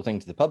general sort of thing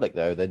to the public,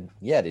 though, then,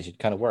 yeah, they should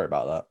kind of worry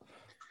about that.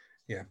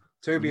 Yeah.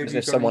 Toby, imagine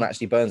if someone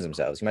actually burns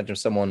themselves. Imagine if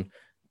someone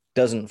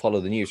doesn't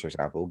follow the news, for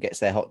example, gets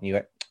their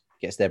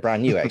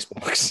brand new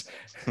Xbox.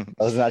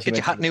 Get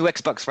your hot new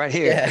Xbox right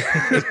here. Yeah.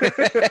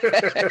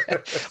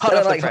 Hot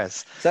off the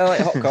press. Sound like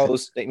hot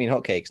coals. Don't mean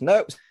hot cakes.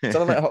 Nope.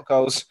 Sound like hot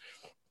coals.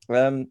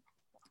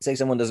 Say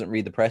someone doesn't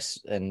read the press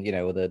and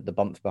or the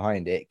bumps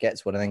behind it,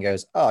 gets one and then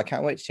goes, oh, I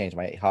can't wait to change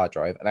my hard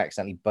drive, and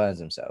accidentally burns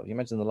themselves. You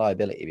imagine the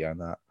liability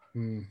behind that.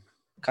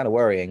 Kind of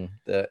worrying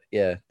that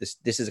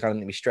this is kind of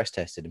going to be stress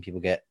tested and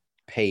people get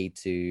paid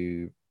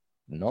to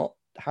not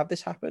have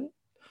this happen.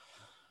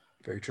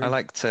 Very true. I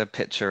like to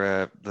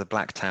picture the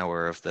black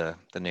tower of the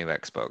new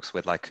Xbox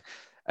with like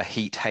a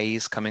heat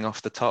haze coming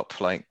off the top,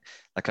 like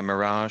a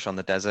mirage on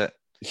the desert.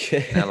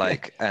 Yeah.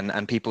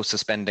 And people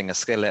suspending a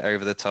skillet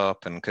over the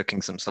top and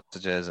cooking some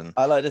sausages, and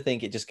I like to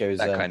think it just goes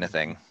that kind of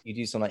thing. You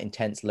do some like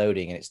intense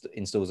loading and it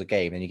installs a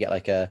game, and you get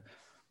like a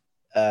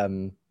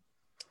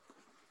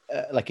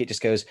like it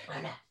just goes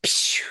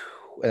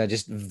and it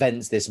just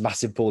vents this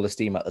massive ball of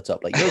steam at the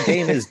top. Like, your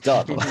game is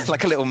done.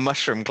 Like a little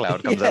mushroom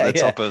cloud comes out the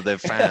top of the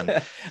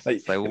fan.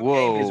 Like, so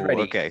whoa,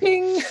 okay.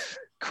 Ding!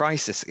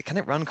 Crisis. Can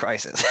it run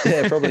Crisis?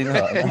 Yeah, probably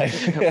not.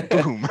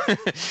 Boom.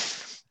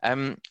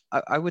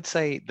 I would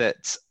say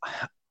that,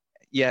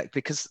 yeah,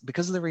 because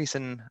of the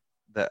reason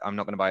that I'm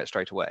not going to buy it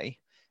straight away,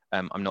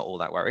 I'm not all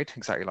that worried.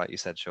 Exactly like you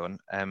said, Sean.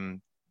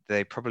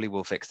 They probably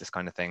will fix this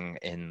kind of thing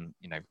in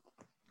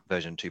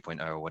version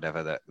 2.0 or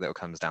whatever that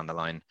comes down the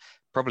line.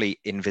 Probably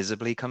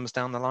invisibly comes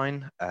down the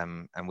line,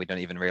 and we don't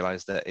even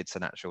realize that it's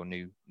an actual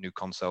new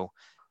console.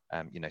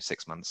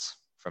 6 months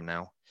from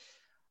now.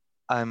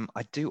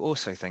 I do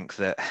also think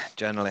that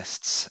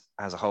journalists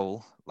as a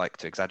whole like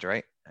to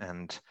exaggerate,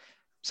 and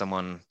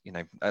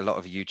a lot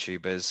of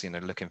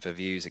YouTubers, looking for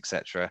views,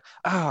 etc.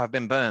 I've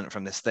been burnt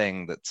from this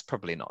thing that's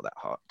probably not that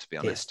hot, to be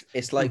honest.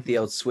 It's like the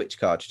old Switch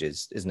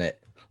cartridges, isn't it?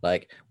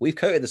 Like, we've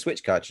coated the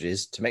Switch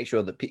cartridges to make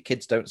sure that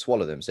kids don't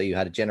swallow them. So you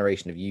had a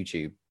generation of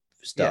YouTube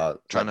start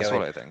trying to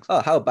swallow things.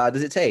 Oh, how bad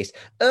does it taste?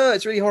 Oh,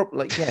 it's really horrible.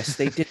 Like, yes,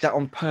 they did that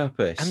on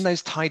purpose. And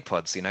those Tide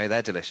Pods,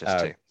 they're delicious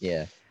too.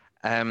 Yeah.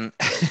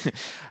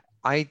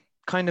 I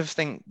kind of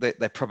think that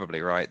they're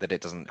probably right that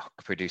it doesn't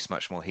produce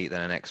much more heat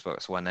than an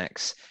Xbox One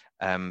X.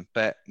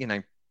 But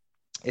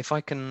if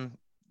I can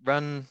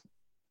run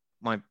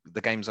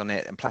the games on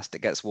it and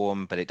plastic gets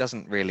warm, but it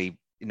doesn't really,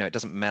 it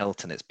doesn't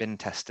melt, and it's been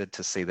tested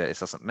to see that it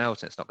doesn't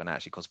melt and it's not going to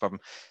actually cause a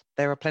problem.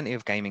 There are plenty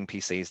of gaming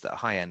PCs that are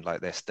high end like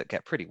this that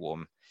get pretty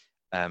warm.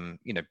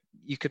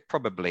 You could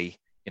probably,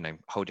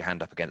 hold your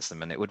hand up against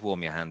them and it would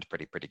warm your hand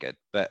pretty good,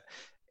 but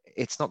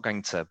it's not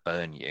going to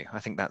burn you. I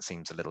think that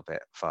seems a little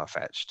bit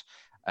far-fetched.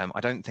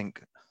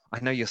 I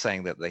know you're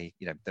saying that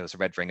there was a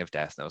red ring of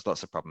death. There was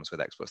lots of problems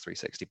with Xbox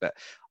 360, but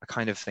I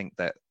kind of think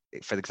that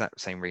for the exact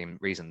same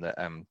reason that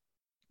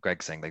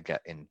Greg's saying they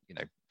get in,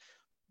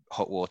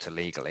 hot water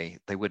legally,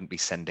 they wouldn't be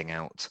sending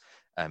out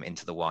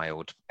into the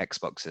wild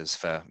Xboxes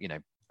for,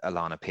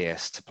 Alana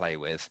Pierce to play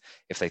with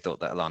if they thought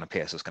that Alana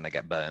Pierce was going to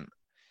get burnt.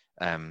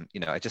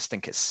 I just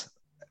think it's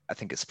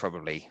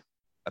probably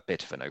a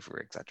bit of an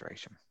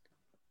over-exaggeration.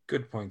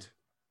 Good point.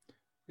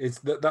 It's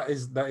that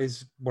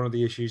is one of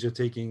the issues of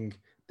taking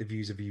the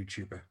views of a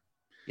YouTuber.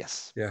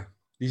 Yes. Yeah.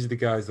 These are the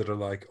guys that are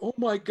like, oh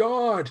my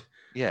God, I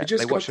Yeah, they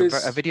just got watch a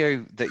this.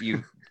 video that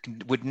you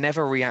would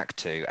never react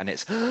to, and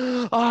it's,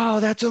 oh,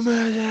 that's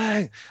amazing.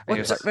 And you're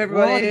What's just up, like,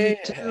 what are you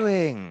everybody?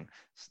 doing?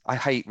 I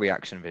hate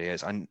reaction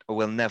videos. I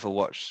will never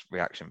watch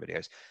reaction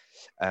videos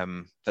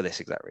for this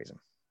exact reason.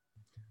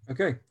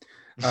 Okay.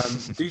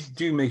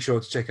 Do make sure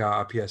to check out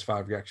our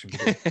PS5 reaction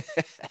video.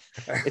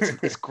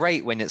 It's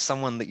great when it's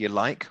someone that you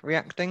like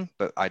reacting,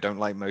 but I don't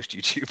like most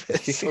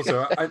YouTubers.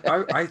 Also,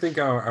 I think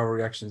our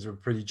reactions were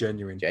pretty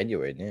genuine.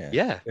 Genuine, yeah.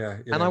 Yeah. Yeah,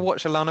 you And I know.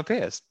 watch Alana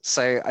Pierce,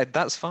 so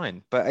that's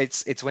fine. But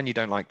it's when you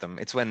don't like them.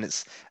 It's when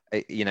it's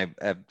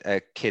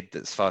a kid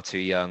that's far too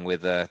young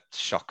with a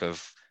shock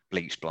of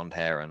bleached blonde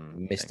hair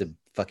and Mr.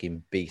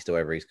 fucking Beast or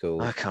whatever he's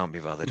called. I can't be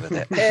bothered with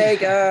it. Hey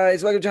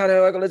guys, welcome to the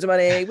channel. I got loads of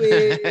money.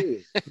 Woo!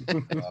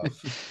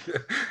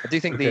 I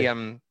do think Okay.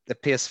 the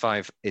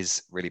PS5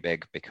 is really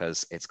big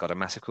because it's got a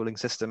massive cooling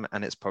system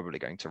and it's probably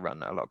going to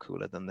run a lot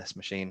cooler than this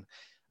machine.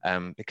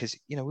 Because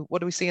what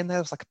do we see in there?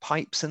 There's like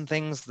pipes and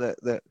things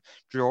that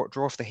draw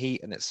off the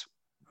heat, and it's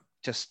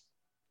just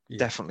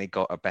definitely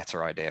got a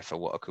better idea for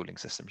what a cooling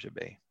system should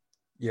be.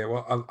 Yeah,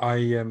 well,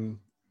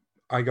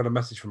 I got a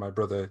message from my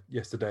brother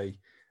yesterday.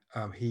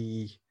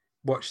 He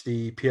watched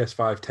the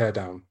PS5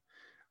 teardown,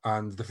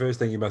 and the first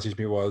thing he messaged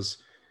me was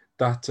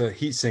that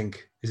heatsink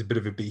is a bit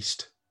of a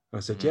beast. And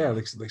I said, yeah, it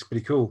looks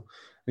pretty cool.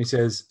 And he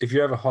says, if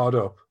you're ever hard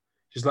up,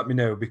 just let me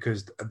know,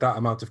 because that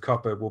amount of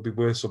copper will be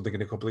worth something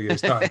in a couple of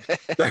years' time.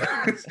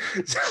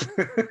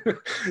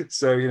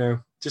 So,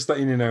 just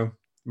letting you know,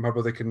 my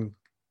brother can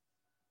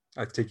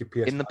take your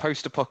PS5. In the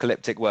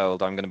post-apocalyptic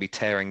world, I'm going to be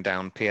tearing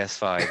down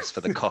PS5s for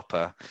the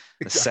copper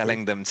and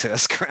selling them to a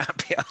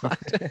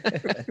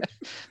scrapyard.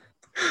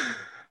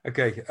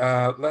 Okay,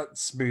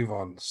 let's move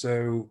on.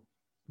 So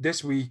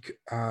this week,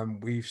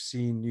 we've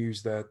seen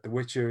news that The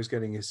Witcher is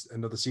getting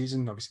another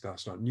season. Obviously,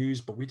 that's not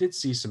news, but we did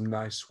see some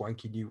nice,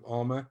 swanky new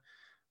armor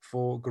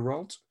for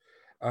Geralt.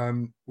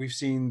 We've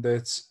seen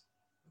that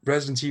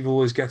Resident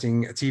Evil is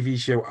getting a TV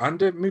show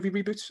and a movie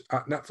reboot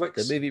at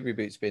Netflix. The movie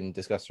reboot's been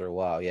discussed for a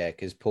while, yeah,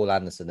 because Paul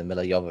Anderson and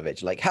Mila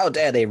Jovovich, like, how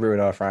dare they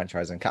ruin our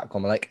franchise? And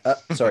Capcom are like,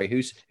 sorry,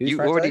 who's you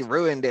franchise? already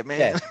ruined it, man.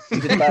 Yeah,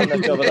 you did a bad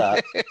enough job of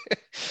that.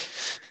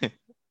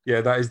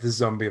 Yeah, that is the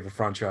zombie of a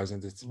franchise,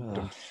 and it's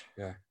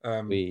yeah.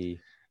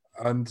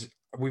 And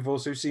we've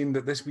also seen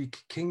that this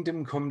week,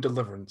 Kingdom Come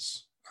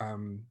Deliverance,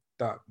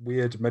 that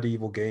weird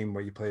medieval game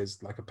where you play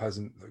as like a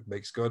peasant that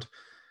makes good,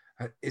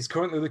 is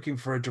currently looking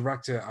for a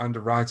director and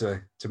a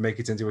writer to make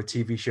it into a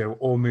TV show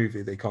or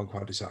movie. They can't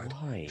quite decide.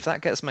 Why? If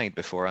that gets made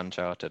before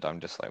Uncharted, I'm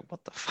just like,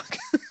 what the fuck?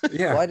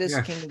 Yeah. Why does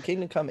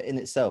Kingdom Come in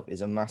itself is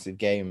a massive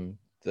game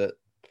that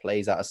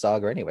plays out a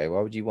saga anyway?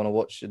 Why would you want to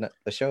watch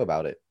a show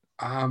about it?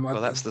 Well,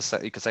 that's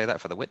you could say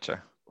that for The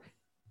Witcher.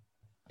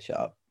 Shut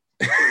up.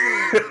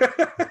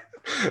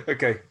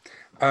 Okay.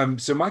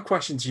 So my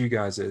question to you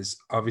guys is,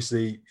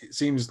 obviously, it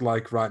seems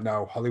like right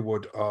now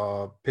Hollywood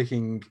are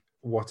picking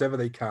whatever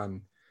they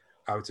can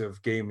out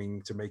of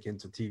gaming to make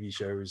into TV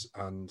shows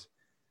and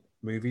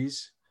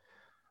movies.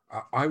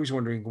 I was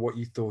wondering what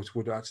you thought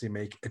would actually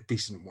make a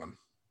decent one.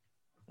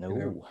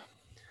 No.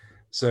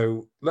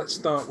 So let's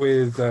start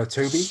with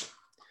Toby.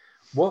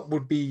 What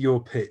would be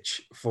your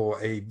pitch for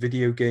a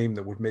video game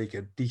that would make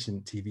a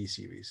decent TV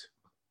series?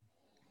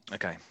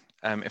 Okay.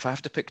 If I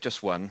have to pick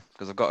just one,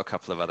 because I've got a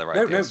couple of other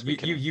ideas. No,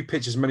 you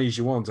pitch as many as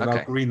you want, and Okay.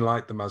 I'll green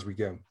light them as we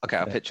go. Okay,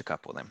 I'll pitch a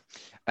couple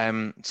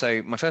then.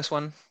 So my first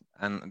one,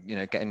 and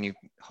getting you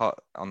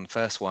hot on the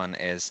first one,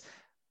 is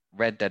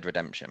Red Dead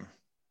Redemption.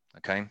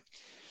 Okay.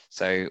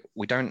 So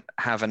we don't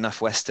have enough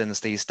Westerns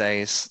these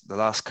days. The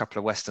last couple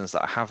of Westerns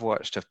that I have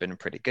watched have been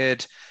pretty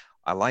good.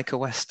 I like a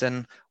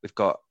Western. We've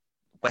got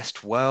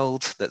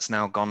Westworld that's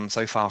now gone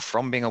so far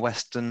from being a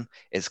Western.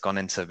 It's gone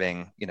into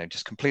being,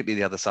 just completely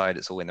the other side.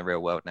 It's all in the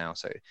real world now.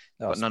 So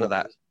got none of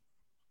that.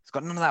 It's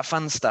got none of that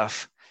fun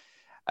stuff.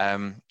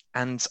 And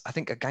I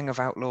think a Gang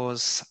of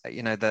Outlaws,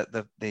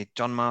 the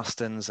John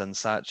Marstons and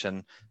such,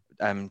 and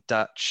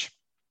Dutch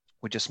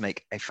would just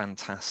make a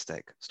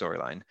fantastic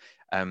storyline.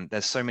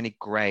 There's so many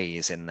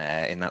grays in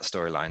there in that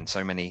storyline,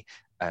 so many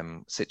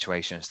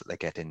situations that they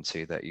get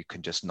into that you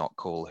can just not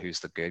call who's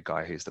the good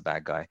guy, who's the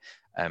bad guy.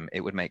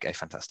 It would make a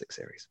fantastic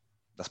series.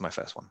 That's my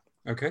first one.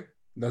 Okay,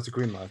 that's a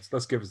green light.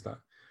 Let's give us that.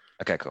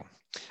 Okay, cool.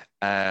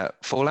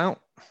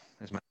 Fallout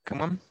is my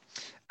second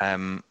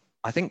one.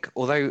 I think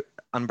although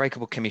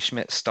Unbreakable Kimmy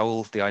Schmidt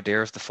stole the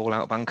idea of the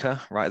Fallout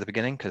bunker right at the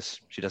beginning, because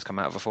she does come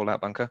out of a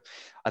Fallout bunker,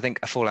 I think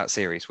a Fallout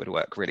series would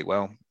work really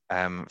well.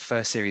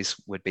 First series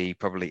would be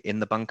probably in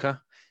the bunker,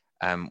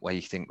 where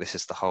you think this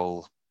is the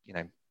whole,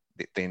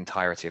 the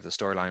entirety of the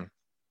storyline,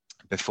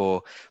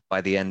 before by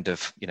the end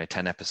of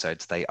 10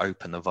 episodes they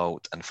open the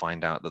vault and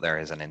find out that there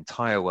is an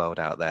entire world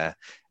out there.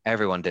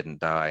 Everyone didn't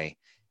die.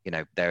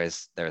 There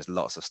is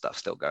lots of stuff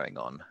still going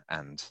on,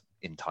 and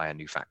entire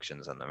new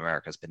factions, and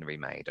America's been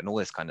remade and all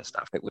this kind of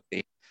stuff. It would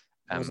be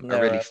a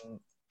really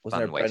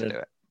fun way to do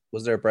it.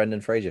 Was there a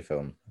Brendan Fraser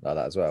film like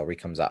that as well, where he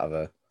comes out of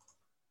a...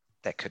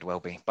 There could well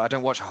be, but I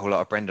don't watch a whole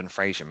lot of Brendan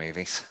Fraser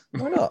movies.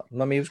 Why not?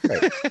 I mean, he was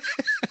great.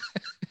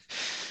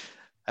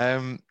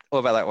 What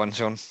about that one,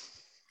 Sean?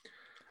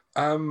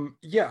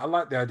 Yeah, I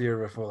like the idea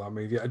of a Fallout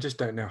movie. I just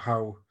don't know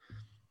how,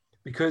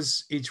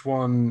 because each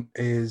one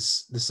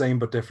is the same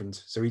but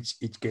different. So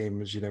each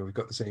game is, we've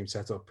got the same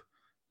setup.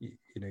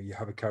 You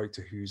have a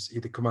character who's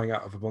either coming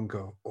out of a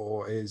bunker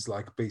or is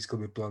like basically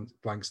with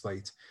blank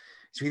slate.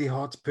 It's really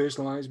hard to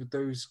personalize with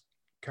those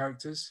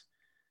characters.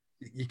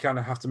 You kind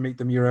of have to make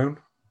them your own.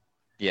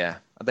 Yeah,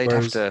 they'd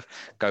have to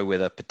go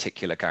with a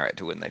particular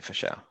character, wouldn't they, for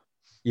sure?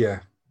 Yeah,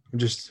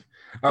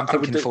 I'm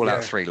thinking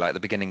Fallout 3, like the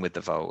beginning with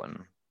the Vault,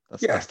 and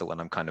that's the one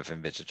I'm kind of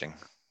envisaging.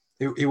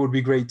 It would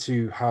be great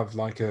to have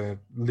like a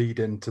lead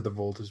into the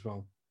Vault as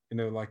well.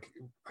 Like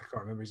I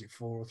can't remember, is it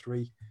 4 or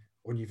 3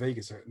 or New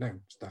Vegas? No,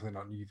 it's definitely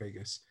not New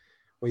Vegas,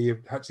 where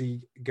you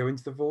actually go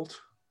into the Vault.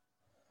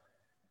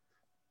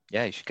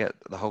 Yeah, you should get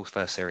the whole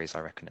first series, I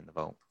reckon, in the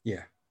Vault.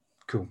 Yeah,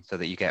 cool. So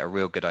that you get a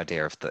real good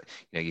idea of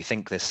you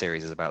think this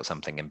series is about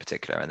something in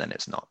particular, and then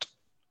it's not.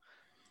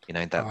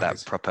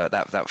 That proper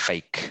that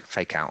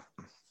fake out.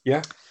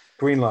 Yeah,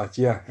 green light.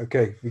 Yeah,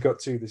 okay. We got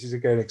 2. This is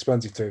getting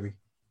expensive, Toby.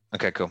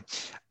 Okay, cool.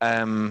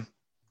 Greg,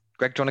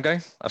 do you want to go?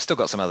 I've still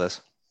got some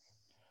others.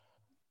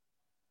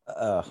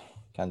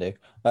 Can do.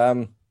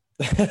 I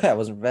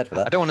wasn't prepared for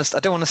that. I don't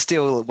want to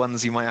steal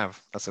ones you might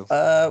have. That's all.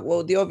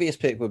 Well, the obvious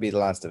pick would be The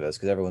Last of Us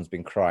because everyone's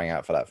been crying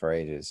out for that for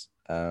ages.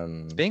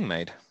 It's being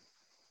made.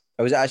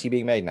 Oh, is it actually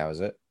being made now?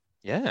 Is it?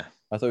 Yeah.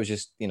 I thought it was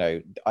just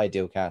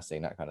ideal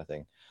casting, that kind of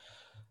thing.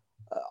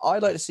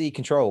 I'd like to see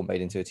Control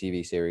made into a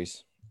TV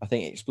series. I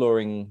think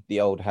exploring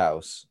the old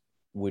house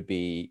would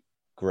be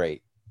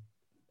great.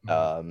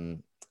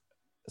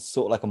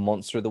 Sort of like a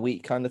Monster of the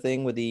Week kind of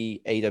thing with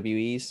the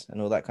AWEs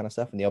and all that kind of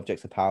stuff and the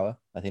objects of power.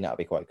 I think that would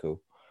be quite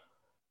cool.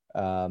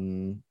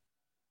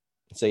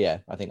 So yeah,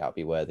 I think that would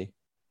be worthy.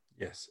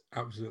 Yes,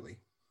 absolutely.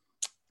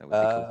 That would be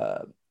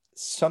cool.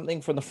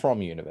 Something from the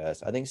From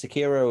universe. I think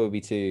Sekiro would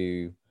be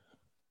too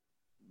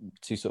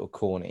sort of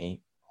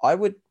corny.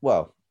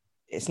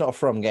 It's not a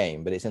From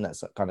game, but it's in that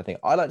kind of thing.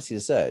 I like to see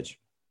The Surge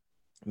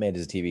made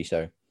as a TV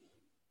show.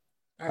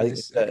 I think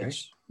The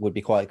Surge would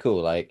be quite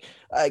cool. Like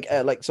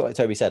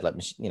Toby said,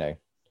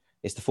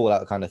 it's the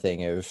Fallout kind of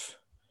thing of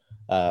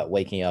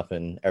waking up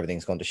and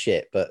everything's gone to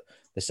shit. But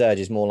The Surge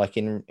is more like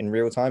in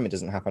real time. It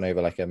doesn't happen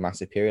over like a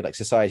massive period. Like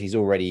society's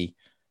already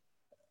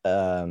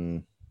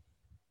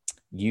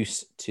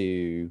used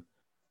to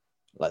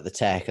like the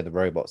tech and the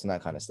robots and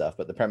that kind of stuff.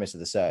 But the premise of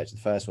The Surge, the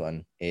first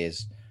one,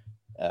 is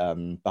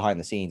behind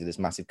the scenes of this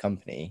massive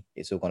company.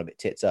 It's all gone a bit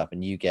tits up,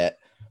 and you get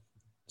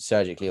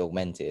surgically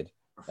augmented,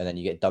 and then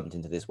you get dumped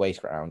into this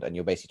waste ground, and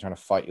you're basically trying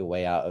to fight your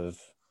way out of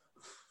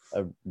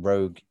a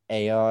rogue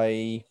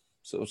AI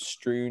sort of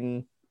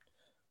strewn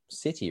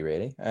city,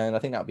 really. And I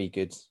think that'd be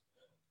good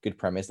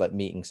premise, like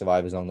meeting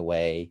survivors along the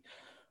way,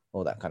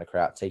 all that kind of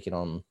crap, taking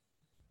on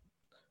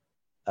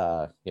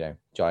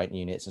giant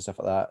units and stuff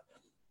like that.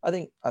 I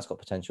think that's got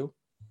potential.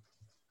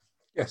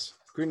 Yes,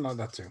 green light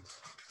that too.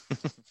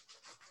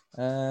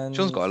 And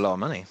Sean's got a lot of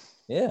money.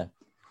 Yeah.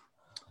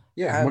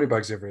 Yeah, money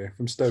bags over here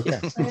from Stoke. Yeah.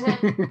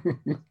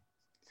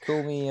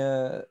 Call me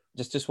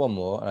just one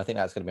more, and I think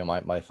that's going to be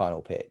my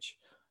final pitch.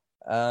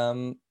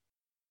 I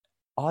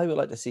would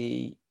like to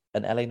see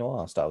an LA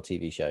Noir style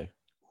TV show.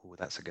 Ooh,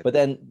 that's a good. But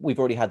then we've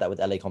already had that with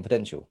LA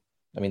Confidential.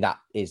 I mean, that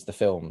is the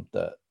film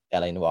that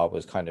LA Noir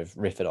was kind of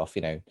riffing off.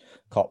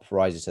 Cop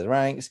rises to the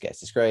ranks, gets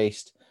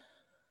disgraced.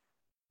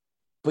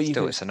 But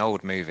it's an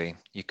old movie.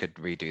 You could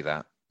redo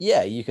that.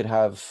 Yeah, you could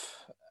have.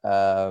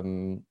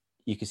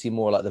 You could see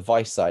more like the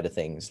Vice side of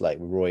things, like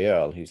Roy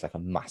Earl, who's like a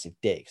massive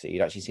dick. So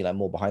you'd actually see like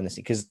more behind the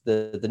scenes, because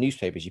the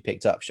newspapers you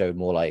picked up showed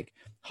more like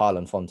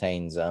Harlan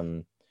Fontaine's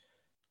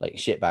like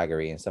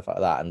shitbaggery and stuff like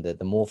that, and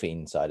the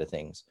morphine side of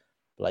things.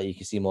 But, like you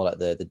can see more like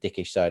the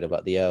dickish side of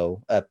like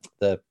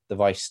the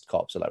Vice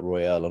cops, are like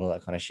Roy Earl and all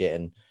that kind of shit,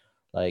 and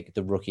like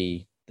the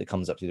rookie that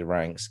comes up through the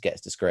ranks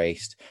gets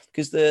disgraced.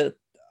 Because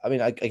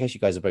I guess you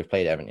guys have both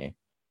played it, haven't you?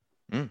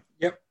 Mm.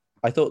 Yep.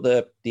 I thought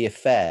the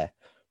affair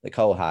that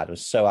Cole had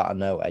was so out of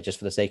nowhere, just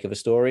for the sake of a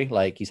story.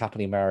 Like, he's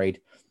happily married,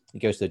 he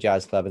goes to a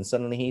jazz club, and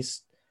suddenly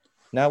he's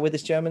now with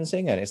this German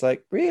singer. And it's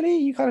like, really?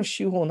 You kind of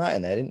shoehorn that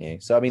in there, didn't you?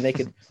 So I mean, they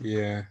could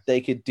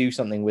they could do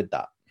something with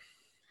that.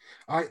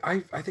 I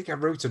think I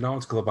wrote an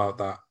article about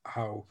that,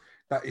 how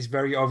that is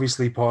very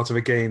obviously part of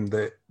a game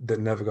that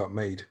never got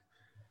made.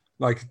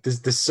 Like,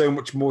 there's so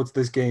much more to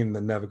this game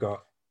that never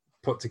got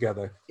put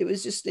together. It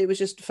was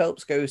just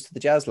Phelps goes to the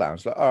jazz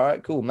lounge, like, all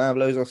right, cool, man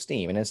blows off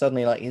steam, and then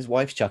suddenly like his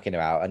wife's chucking him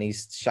out and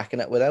he's shacking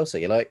up with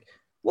Elsa. You're like,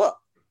 what?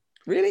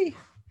 Really?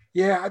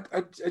 Yeah,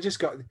 I just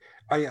got.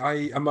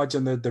 I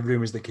imagine the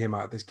rumors that came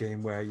out of this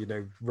game where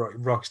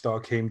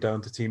Rockstar came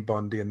down to Team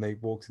Bondi and they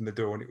walked in the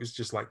door and it was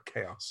just like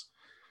chaos,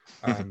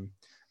 and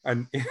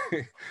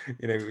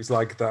it was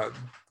like that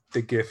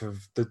the gif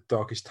of the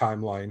Darkest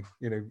Timeline,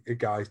 a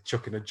guy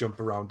chucking a jump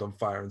around on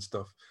fire and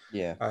stuff.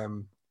 Yeah.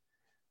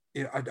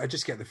 I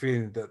just get the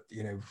feeling that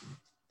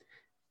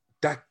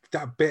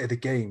that bit of the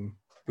game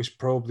was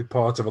probably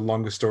part of a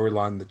longer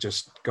storyline that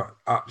just got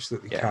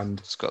absolutely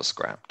canned. It's got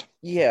scrapped.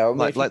 Yeah,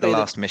 like the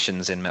last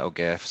missions in Metal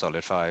Gear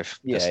Solid 5.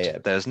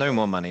 There's no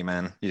more money,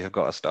 man. You have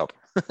got to stop.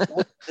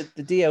 What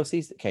the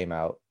DLCs that came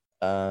out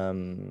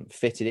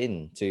fitted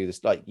into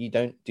this. Like, you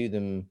don't do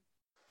them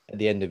at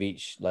the end of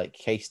each like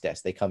case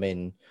test. They come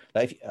in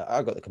like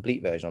I got the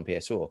complete version on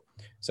PS4,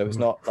 so it's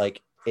not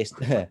like it's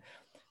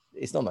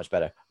it's not much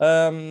better.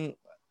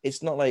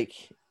 It's not like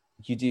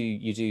you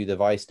do the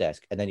Vice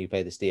desk and then you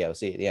play this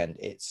DLC at the end.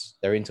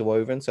 They're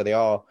interwoven, so they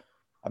are.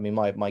 I mean,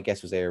 my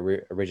guess was they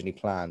were originally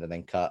planned and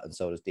then cut and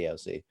sold as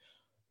DLC.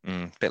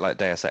 Bit like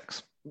Deus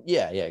Ex.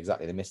 Yeah,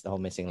 exactly. They missed the whole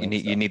missing link.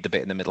 You need the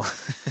bit in the middle.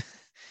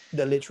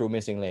 The literal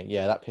missing link.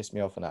 Yeah, that pissed me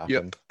off when that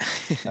happened.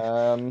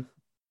 Yep.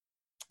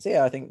 So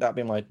yeah, I think that'd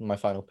be my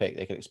final pick.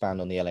 They could expand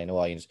on the LA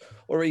Noir universe,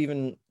 or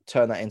even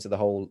turn that into the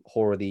whole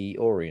Horror of the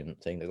Orient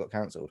thing that got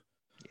cancelled.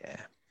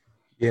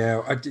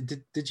 Yeah.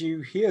 Did you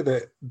hear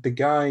that the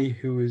guy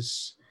who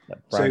was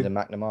Brandon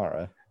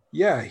McNamara?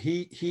 Yeah,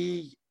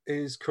 he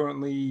is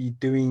currently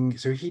doing.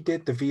 So he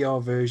did the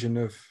VR version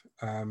of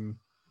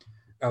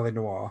LA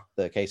Noir,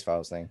 the Case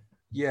Files thing.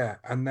 Yeah,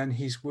 and then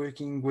he's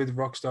working with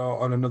Rockstar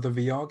on another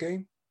VR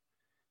game.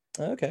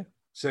 Okay.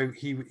 So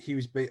he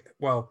was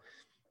well.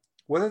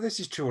 Whether this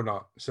is true or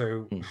not,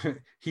 so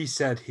he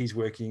said he's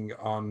working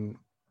on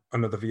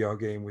another VR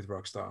game with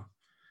Rockstar.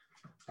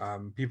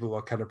 People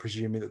are kind of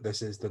presuming that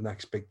this is the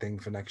next big thing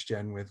for next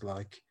gen with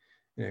like,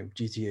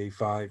 GTA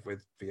 5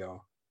 with VR,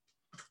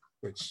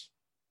 which,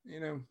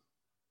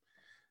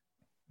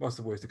 what's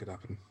the worst that could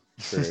happen?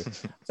 True.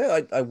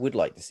 So I would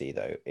like to see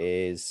though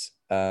is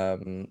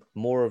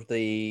more of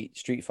the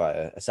Street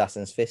Fighter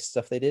Assassin's Fist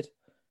stuff they did.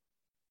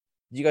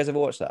 Did you guys ever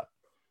watch that?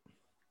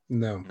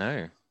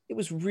 No. It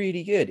was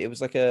really good. It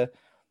was like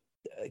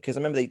because I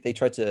remember they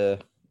tried to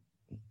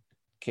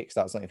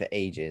kickstart something for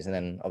ages, and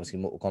then obviously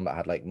Mortal Kombat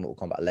had like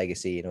Mortal Kombat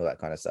Legacy and all that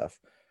kind of stuff.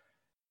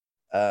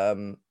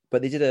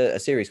 But they did a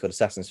series called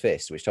Assassin's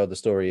Fist, which told the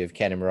story of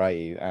Ken and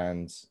Ryu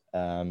and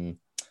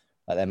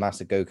like their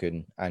master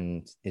Goku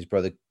and his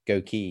brother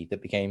Goki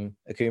that became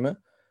Akuma.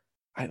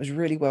 And it was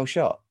really well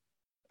shot.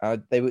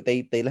 They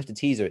left a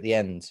teaser at the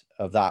end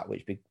of that,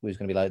 which was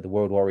going to be like the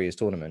World Warriors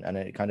tournament, and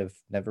it kind of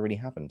never really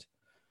happened.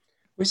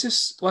 Was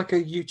this like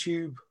a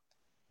YouTube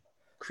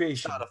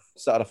creation?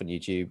 Started off on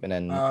YouTube, and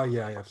then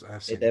yeah,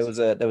 I've seen there was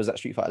that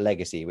Street Fighter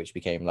Legacy, which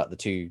became like the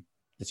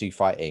two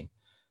fighting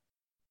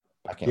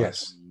back in like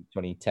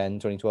 2010,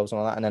 2012,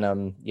 something like that. And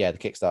then the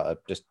Kickstarter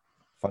just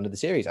funded the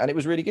series, and it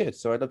was really good.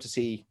 So I'd love to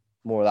see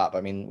more of that. But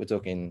I mean, we're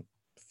talking,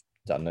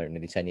 I don't know,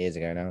 nearly 10 years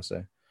ago now.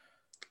 So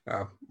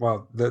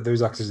well,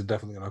 those actors are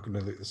definitely not going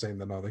to look the same,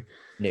 then, are they?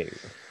 No.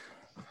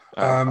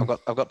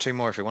 I've got two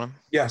more if you want them.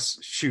 Yes,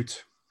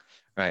 shoot.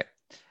 Right.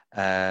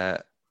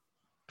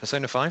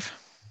 Persona 5.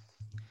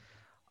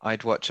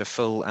 I'd watch a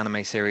full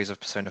anime series of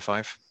Persona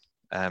 5.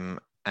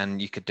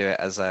 And you could do it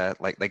as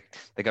like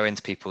they go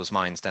into people's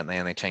minds, don't they?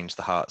 And they change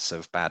the hearts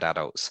of bad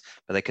adults.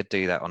 But they could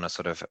do that on a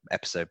sort of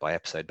episode by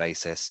episode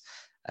basis,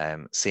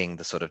 seeing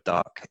the sort of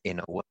dark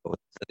inner world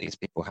that these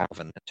people have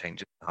and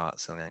changing the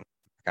hearts and then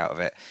out of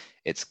it.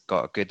 It's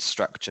got a good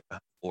structure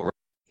already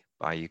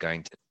by you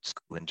going to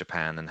school in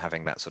Japan and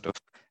having that sort of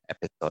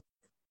episode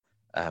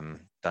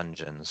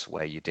dungeons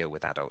where you deal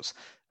with adults.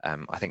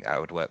 I think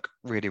that would work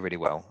really, really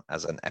well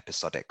as an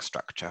episodic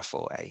structure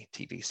for a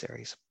TV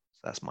series. So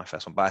that's my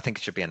first one. But I think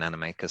it should be an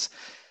anime because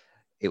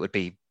it would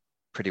be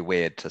pretty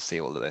weird to see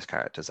all of those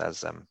characters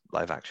as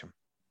live action.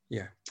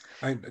 Yeah,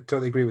 I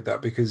totally agree with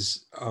that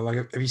because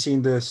have you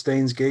seen the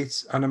Steins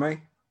Gate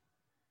anime?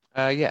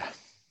 Yeah.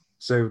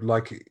 So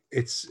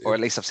or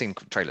at least I've seen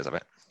trailers of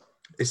it.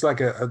 It's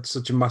like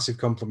such a massive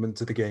compliment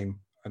to the game,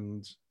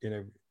 and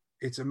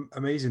it's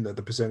amazing that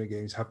the Persona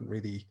games haven't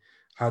really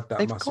had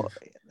that massive.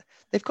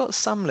 They've got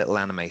some little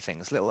anime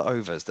things, little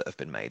overs that have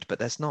been made, but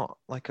there's not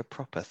like a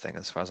proper thing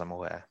as far as I'm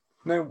aware.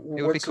 No,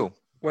 it would be cool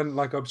when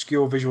like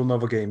obscure visual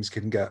novel games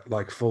can get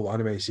like full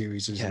anime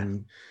series,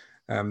 and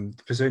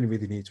Persona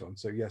really needs one.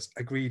 So yes,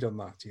 agreed on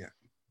that. Yeah.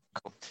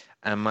 Cool.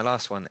 And my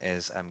last one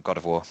is God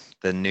of War,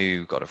 the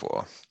new God of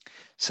War.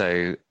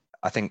 So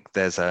I think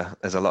there's a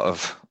lot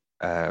of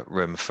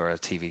room for a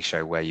TV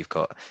show where you've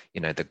got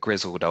the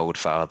grizzled old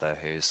father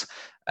who's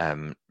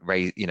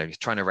he's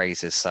trying to raise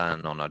his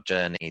son on a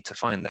journey to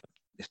find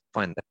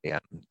the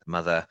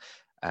mother,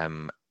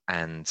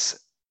 and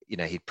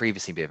he'd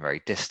previously been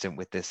very distant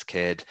with this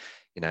kid.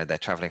 They're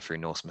traveling through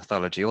Norse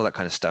mythology, all that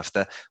kind of stuff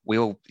that we've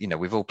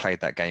all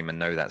played that game and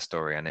know that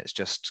story, and it's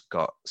just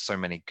got so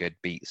many good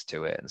beats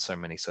to it and so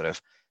many sort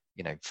of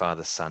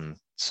father son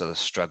sort of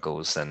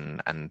struggles,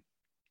 and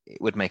it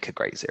would make a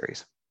great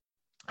series.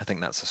 I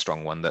think that's a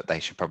strong one that they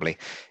should probably.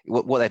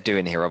 What they're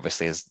doing here,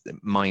 obviously, is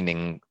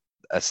mining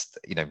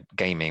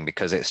gaming,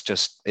 because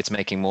it's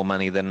making more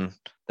money than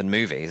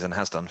movies and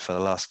has done for the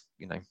last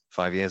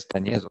 5 years,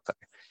 10 years or so.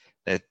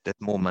 There's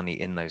more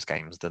money in those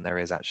games than there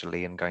is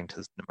actually in going to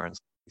the cinema and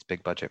these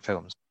big budget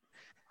films.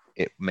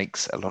 It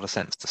makes a lot of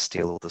sense to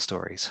steal all the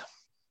stories.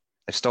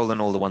 They've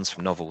stolen all the ones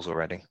from novels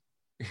already.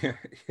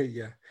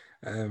 Yeah.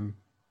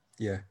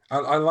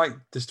 I like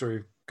the story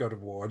of God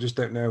of War. I just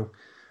don't know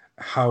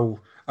how.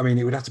 I mean,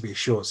 it would have to be a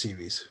short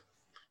series.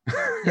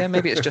 Yeah,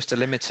 maybe it's just a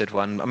limited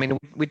one. I mean,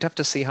 we'd have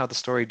to see how the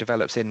story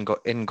develops in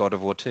God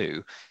of War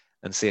 2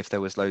 and see if there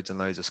was loads and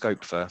loads of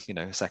scope for,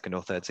 a second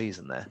or third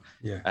season there.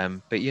 Yeah.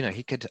 But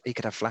he could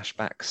have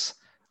flashbacks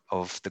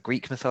of the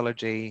Greek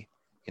mythology.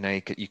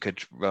 You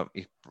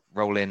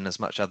roll in as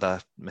much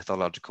other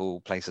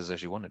mythological places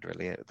as you wanted,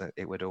 really.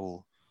 It would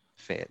all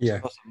fit.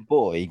 Yeah. Awesome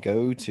boy,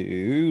 go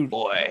to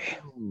Boy.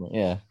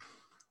 Yeah.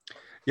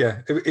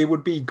 Yeah. It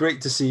would be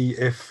great to see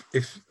if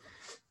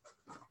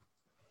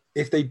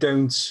they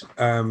don't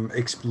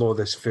explore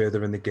this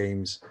further in the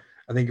games.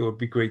 I think it would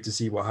be great to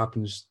see what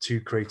happens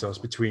to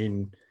Kratos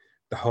between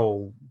the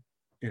whole,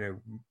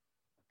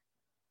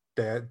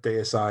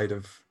 their side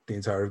of the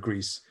entire of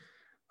Greece,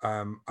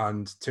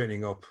 and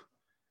turning up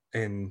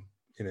in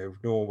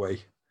Norway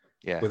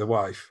Yeah. with a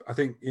wife. I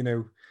think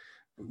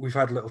we've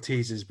had little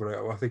teasers, but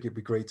I think it'd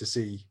be great to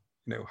see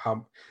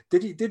how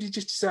did he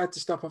just decide to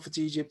stop off at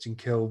Egypt and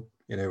kill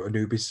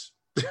Anubis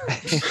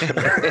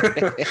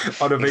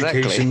on a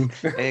vacation.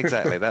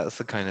 Exactly. That's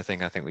the kind of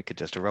thing I think we could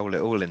just roll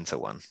it all into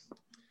one.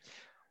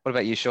 What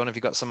about you, Sean? Have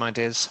you got some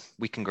ideas?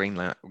 We can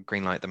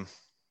greenlight them.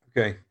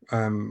 Okay.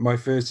 My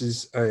first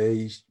is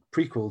a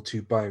prequel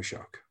to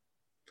Bioshock.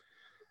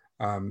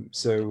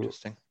 So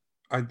Interesting.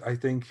 I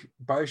think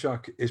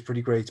Bioshock is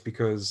pretty great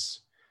because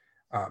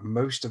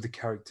most of the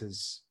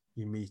characters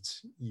you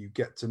meet, you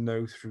get to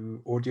know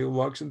through audio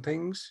logs and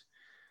things.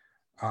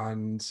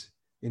 And,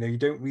 you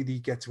don't really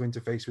get to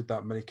interface with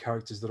that many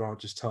characters that aren't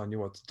just telling you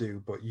what to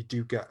do, but you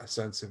do get a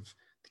sense of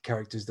the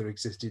characters that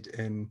existed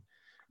in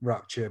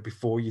Rapture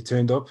before you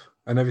turned up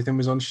and everything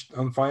was on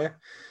fire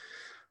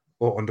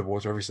or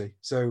underwater, obviously.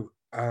 So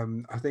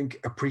I think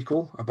a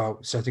prequel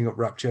about setting up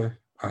Rapture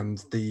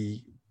and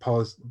the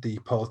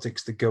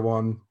politics that go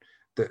on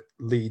that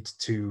lead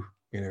to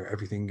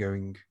everything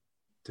going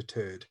to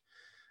turd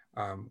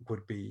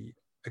would be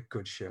a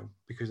good show,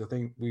 because I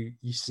think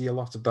you see a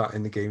lot of that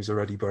in the games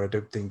already, but I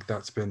don't think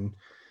that's been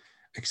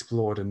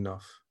explored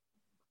enough.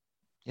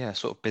 Yeah,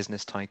 sort of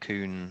business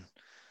tycoon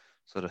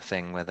sort of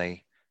thing where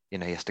they, he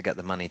has to get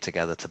the money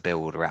together to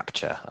build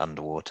Rapture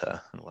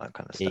underwater and all that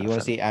kind of Yeah, stuff. you want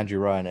to see Andrew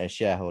Ryan at a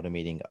shareholder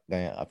meeting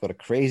going, I've got a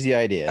crazy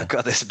idea. I've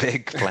got this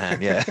big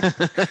plan, yeah.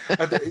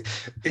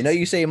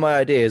 You say my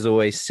ideas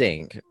always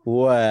sink.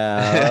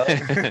 Well,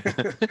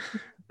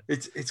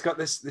 it's got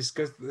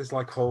this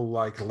like whole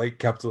like late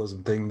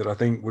capitalism thing that I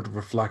think would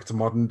reflect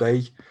modern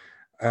day.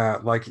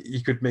 Like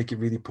you could make it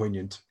really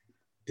poignant,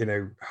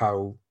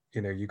 how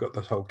you got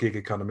the whole gig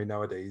economy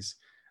nowadays,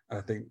 and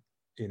I think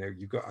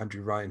you've got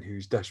Andrew Ryan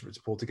who's desperate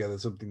to pull together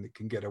something that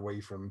can get away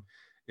from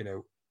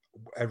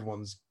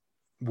everyone's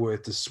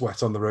word to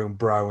sweat on their own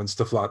brow and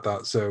stuff like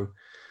that. So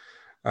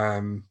I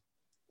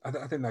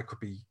think that could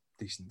be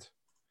decent.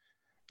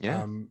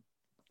 Yeah.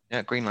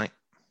 Yeah, green light.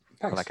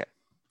 Thanks. I like it.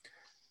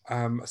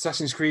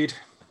 Assassin's Creed,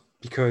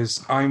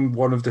 because I'm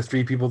one of the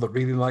 3 people that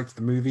really liked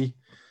the movie,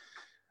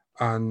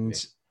 and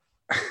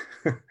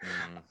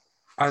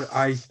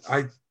I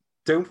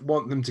don't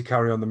want them to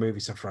carry on the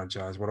movies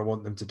franchise. What I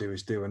want them to do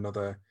is do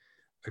another.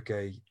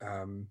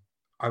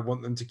 I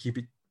want them to keep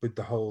it with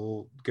the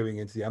whole going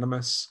into the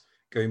Animus,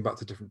 going back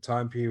to different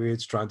time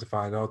periods, trying to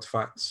find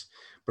artifacts.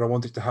 But I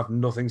want it to have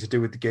nothing to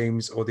do with the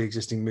games or the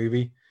existing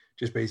movie.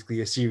 Just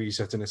basically a series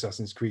set in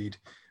Assassin's Creed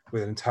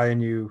with an entire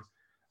new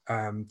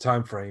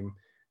time frame,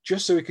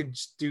 just so we could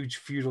do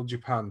feudal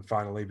Japan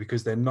finally,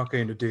 because they're not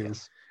going to do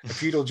a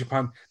feudal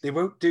Japan. They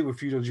won't do a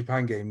feudal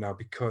Japan game now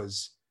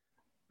because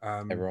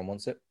everyone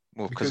wants it.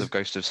 Well, because of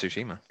Ghost of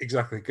Tsushima.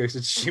 Exactly. Ghost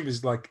of Tsushima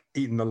is like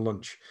eating the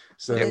lunch.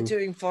 So they're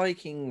doing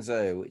Vikings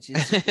though, which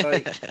is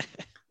like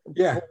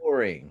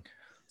boring.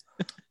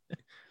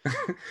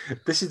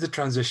 This is the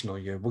transitional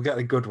year. We'll get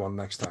a good one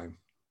next time.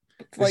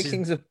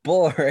 Vikings are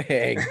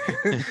boring.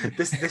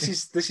 this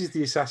is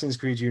the Assassin's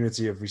Creed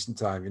Unity of recent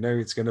time.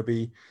 There's going to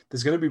be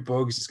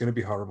bugs. It's going to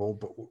be horrible,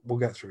 but we'll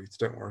get through it.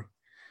 Don't worry.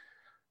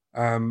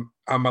 And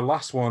my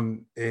last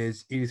one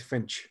is Edith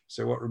Finch.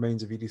 So what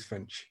remains of Edith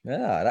Finch?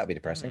 Yeah, that'd be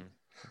depressing.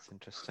 That's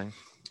interesting.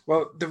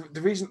 Well,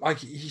 the reason,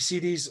 like, you see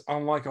these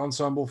on like not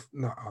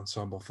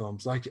ensemble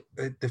films, like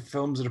the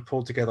films that are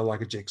pulled together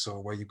like a jigsaw,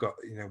 where you've got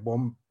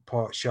one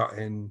part shot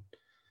in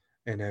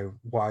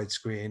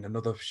widescreen,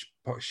 another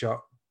part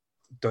shot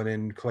done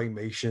in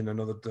claymation,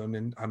 another done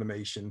in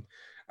animation,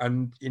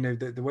 and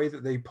the way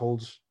that they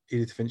pulled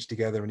Edith Finch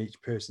together and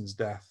each person's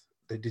death,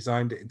 they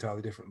designed it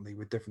entirely differently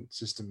with different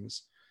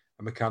systems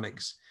and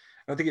mechanics.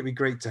 And I think it'd be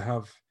great to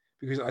have,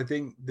 because I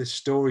think the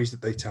stories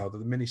that they tell, the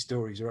mini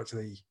stories, are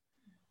actually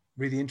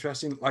really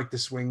interesting, like the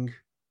swing,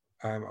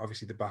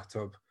 obviously the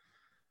bathtub.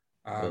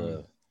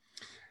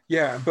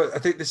 Yeah, but I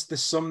think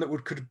there's some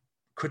that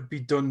could be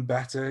done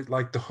better,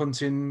 like the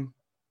hunting,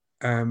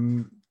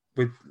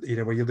 with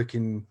where you're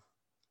looking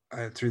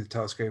through the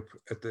telescope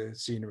at the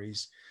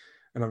sceneries,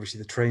 and obviously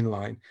the train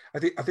line. I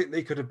think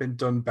they could have been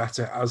done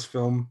better as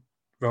film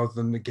rather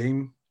than the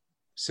game.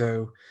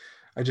 So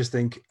I just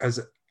think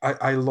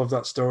I love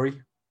that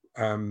story.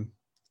 And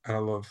I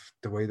love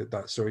the way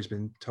that story's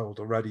been told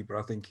already, but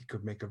I think it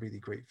could make a really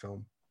great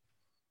film.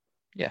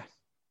 Yeah,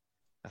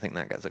 I think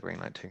that gets a green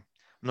light too.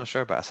 I'm not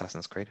sure about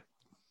Assassin's Creed.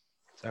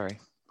 Sorry.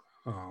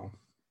 Oh,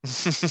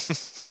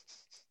 Just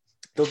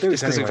they'll do it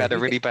because we've anyway. had a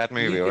really bad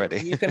movie already.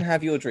 You can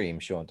have your dream,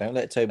 Sean. Don't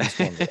let Toby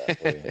squander that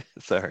for you.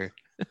 Sorry.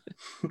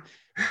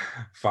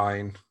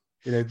 Fine.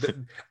 You know,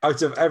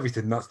 out of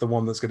everything, that's the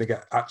one that's going to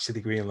get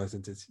actually greenlit,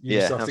 isn't it? You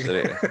Yeah, just have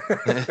absolutely.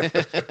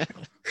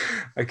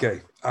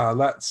 Okay,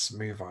 let's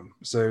move on.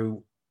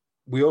 So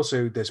we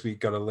also this week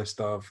got a list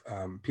of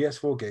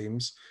PS4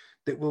 games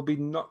that will be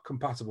not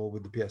compatible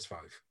with the PS5.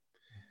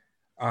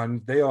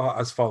 And they are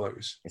as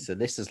follows. It's a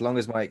list as long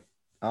as my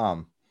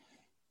arm.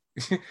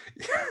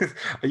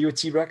 Are you a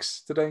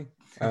T-Rex today?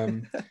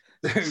 The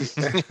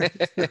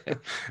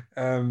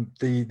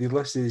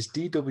list is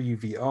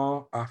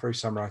DWVR, Afro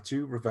Samurai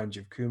 2, Revenge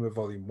of Kuma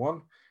Volume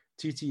 1,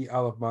 TT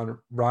Isle of Man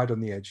Ride on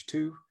the Edge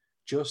 2,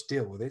 Just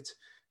Deal With It,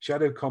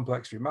 Shadow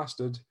Complex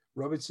Remastered,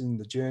 Robinson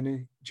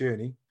the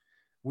Journey,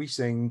 We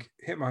Sing,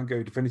 Hitman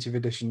Go Definitive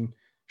Edition,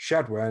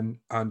 Shadwen,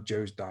 and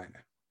Joe's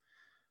Diner.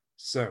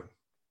 So,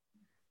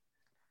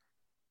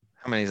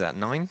 How many is that?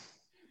 9?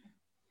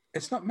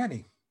 it's not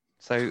many.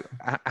 So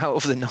out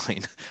of the 9,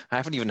 I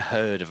haven't even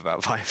heard of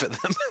about 5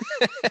 of them.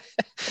 I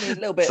mean, a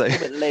little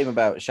bit lame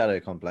about Shadow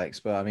Complex,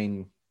 but I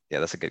mean, yeah,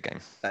 that's a good game.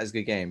 that is a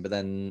good game. But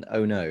then,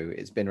 oh no,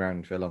 it's been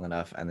around for long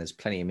enough, and there's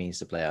plenty of means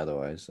to play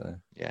otherwise. So.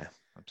 Yeah,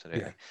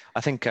 absolutely. Yeah.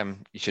 I think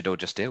you should all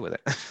just deal with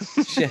it.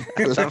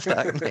 I love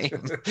that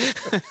name.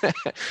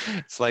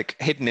 It's like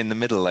hidden in the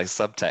middle, like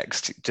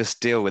subtext. Just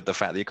deal with the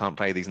fact that you can't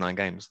play these 9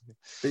 games.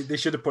 They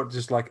should have put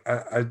just like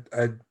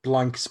a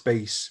blank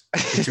space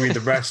between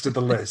the rest of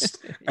the list,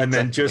 and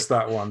then just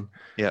that one.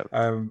 Yeah.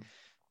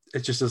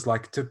 It's just as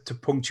like to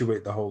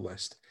punctuate the whole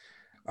list.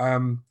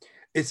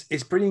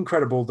 It's pretty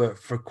incredible that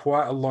for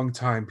quite a long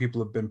time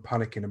people have been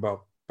panicking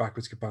about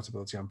backwards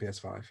compatibility on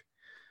PS5,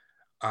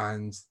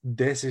 and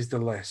this is the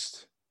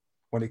list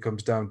when it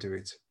comes down to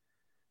it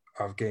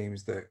of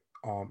games that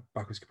aren't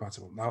backwards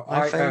compatible. Now,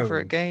 My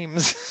favorite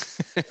games.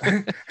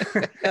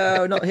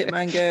 No, not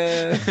Hitman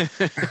Go.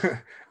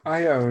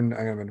 I own.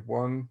 I'm gonna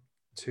 1,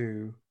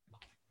 2,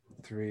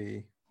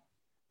 3,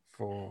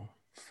 4,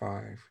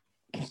 5,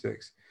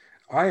 6.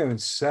 I own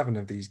 7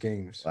 of these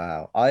games.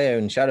 Wow, I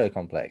own Shadow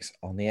Complex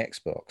on the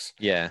Xbox.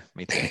 Yeah,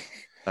 me too.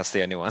 That's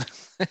the only one.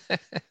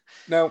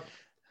 Now,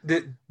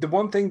 the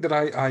one thing that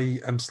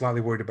I am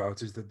slightly worried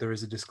about is that there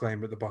is a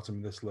disclaimer at the bottom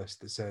of this list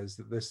that says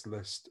that this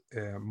list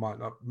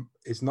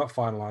is not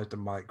finalized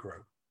and might grow.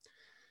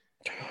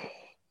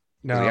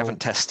 Now, we haven't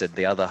tested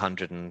the other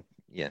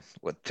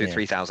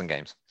 3,000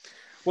 games.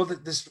 Well,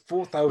 there's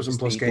 4,000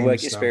 plus games. The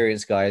work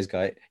experience guy.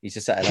 He's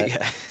just sat like,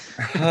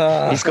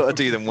 He's got to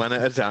do them one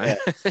at a time.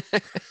 Yeah.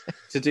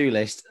 To-do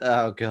list.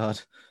 Oh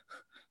God.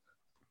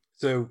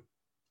 So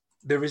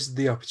there is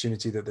the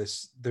opportunity that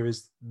there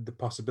is the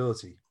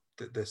possibility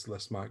that this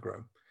list might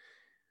grow.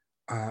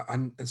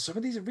 And some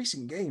of these are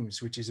recent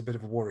games, which is a bit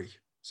of a worry.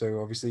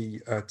 So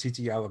obviously,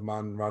 TT Isle of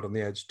Man, Ride on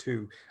the Edge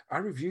 2, I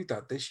reviewed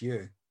that this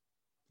year,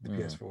 the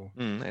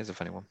PS4. That is a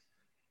funny one.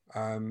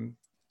 And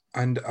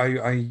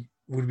I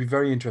would be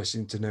very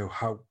interested to know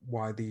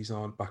why these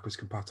aren't backwards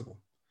compatible.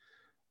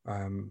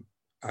 And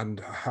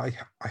I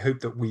hope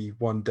that we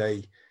one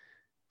day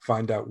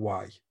find out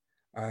why.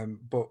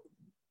 But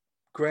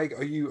Greg,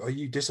 are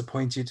you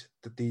disappointed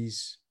that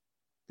these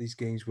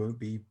games won't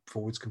be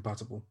forwards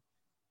compatible?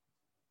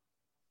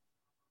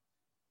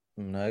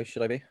 No,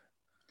 should I be?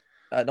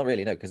 Not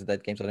really, no, because the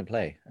games I didn't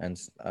play.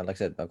 And like I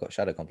said, I've got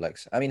Shadow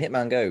Complex. I mean,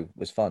 Hitman Go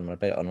was fun when I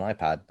played it on an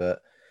iPad,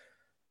 but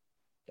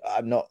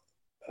I'm not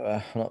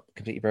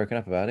completely broken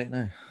up about it,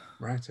 no.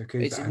 Right,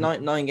 okay. It's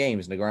nine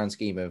games in the grand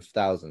scheme of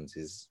thousands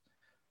is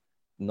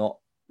not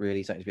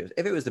really something to be.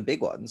 If it was the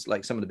big ones,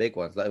 like some of the big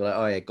ones, like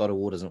oh yeah, God of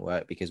War doesn't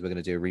work because we're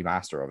going to do a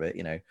remaster of it,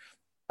 you know.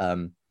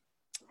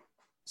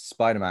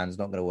 Spider-Man's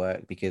not going to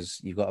work because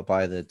you've got to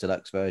buy the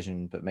deluxe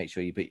version, but make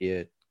sure you put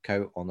your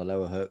coat on the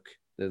lower hook,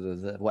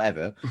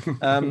 whatever.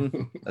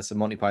 That's a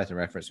Monty Python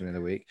reference from the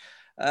other week.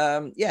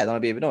 Yeah, then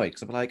I'd be a bit annoyed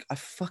because I'm like, I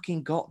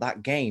fucking got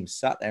that game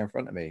sat there in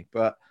front of me,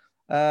 but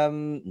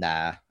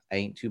nah,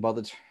 ain't too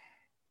bothered.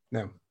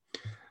 No.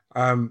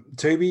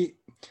 Toby,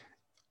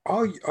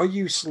 are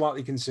you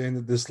slightly concerned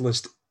that this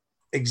list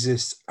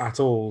exists at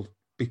all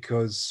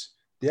because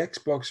the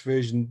Xbox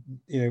version,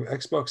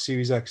 Xbox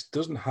Series X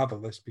doesn't have a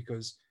list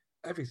because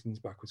everything's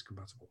backwards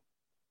compatible?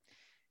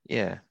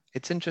 Yeah,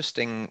 it's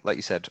interesting, like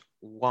you said,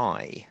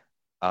 why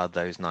are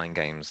those 9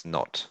 games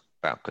not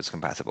backwards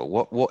compatible?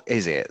 What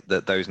is it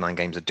that those 9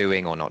 games are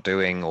doing or not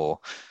doing? Or,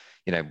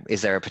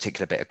 is there a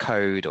particular bit of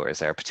code or is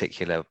there a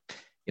particular,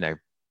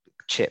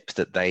 chip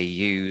that they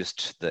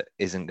used that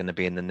isn't going to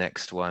be in the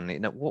next one?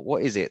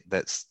 What is it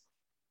that's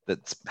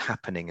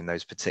happening in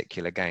those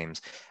particular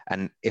games?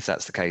 And if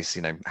that's the case,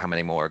 how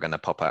many more are going to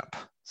pop up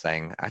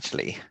saying,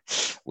 actually,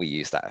 we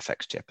use that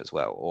effects chip as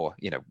well, or,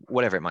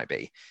 whatever it might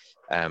be.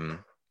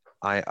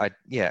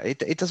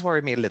 It does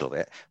worry me a little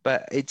bit,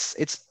 but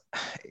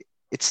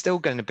it's still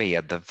going to be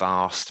the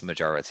vast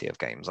majority of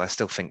games. I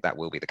still think that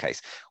will be the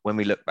case. When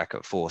we look back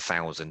at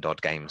 4,000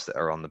 odd games that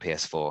are on the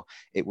PS4,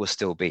 it will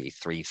still be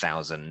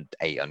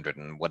 3,800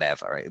 and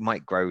whatever. It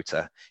might grow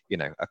to,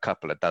 a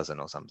couple of dozen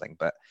or something,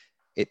 but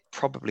it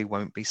probably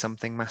won't be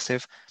something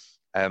massive.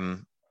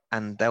 And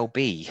they'll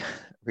be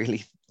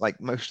really, like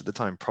most of the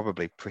time,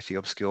 probably pretty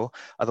obscure.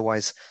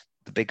 Otherwise,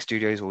 the big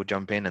studios will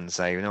jump in and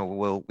say,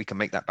 well, we can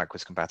make that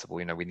backwards compatible.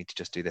 We need to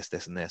just do this,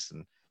 this, and this,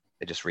 and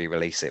they just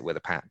re-release it with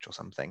a patch or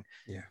something.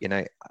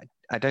 Yeah.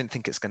 I don't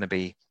think it's going to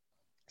be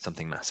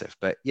something massive,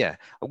 but yeah,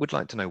 I would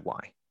like to know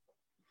why.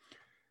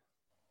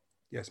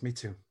 Yes, me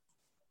too.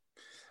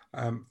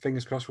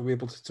 Fingers crossed we'll be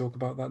able to talk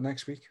about that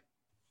next week,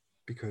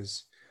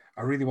 because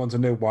I really want to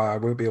know why I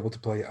won't be able to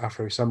play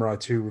Afro Samurai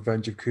 2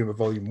 Revenge of Kuma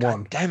Volume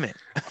 1 damn it.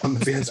 on the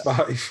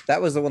PS5.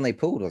 That was the one they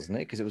pulled, wasn't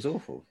it? Because it was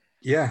awful.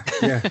 Yeah.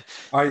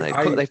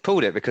 They've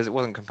pulled it because it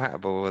wasn't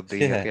compatible with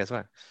the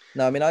PS5.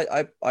 No, I mean,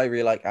 I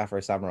really like Afro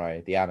Samurai,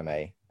 the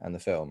anime and the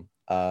film.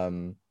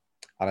 And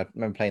I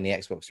remember playing the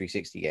Xbox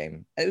 360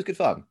 game. And it was good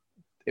fun.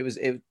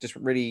 It just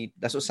really,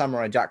 that's what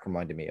Samurai Jack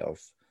reminded me of.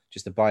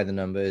 Just to buy the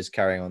numbers,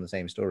 carrying on the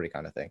same story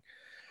kind of thing.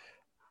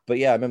 But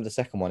yeah, I remember the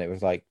second one. It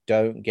was like,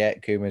 don't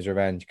get Kuma's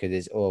Revenge because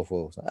it's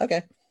awful. So,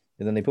 okay.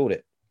 And then they pulled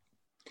it.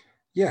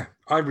 Yeah,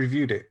 I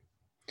reviewed it.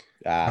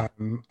 I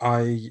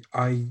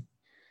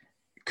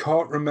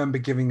can't remember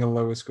giving a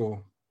lower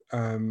score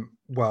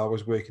while I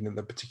was working at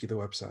that particular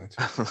website.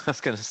 I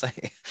was going to say,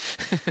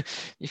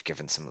 you've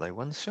given some low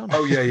ones, Sean.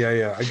 Oh,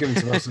 yeah. I've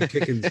given some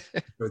kickings.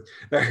 But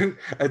no,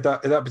 at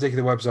that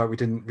particular website, we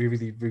didn't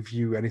really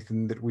review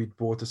anything that we'd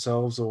bought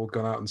ourselves or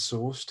gone out and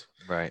sourced.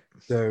 Right.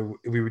 So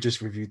we would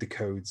just review the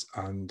codes.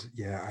 And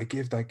yeah, I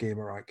give that game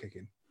a right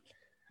kicking.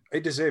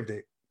 It deserved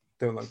it.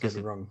 Don't get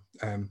me wrong.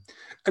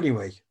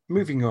 Anyway,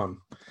 moving on.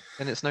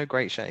 And it's no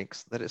great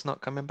shakes that it's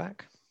not coming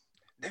back.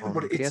 No,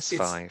 but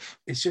PS5.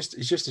 It's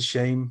just a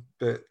shame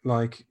that,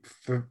 like,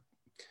 for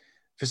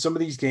some of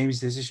these games,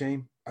 there's a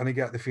shame, and I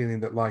get the feeling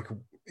that, like,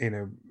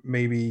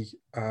 maybe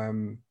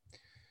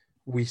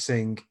We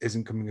Sing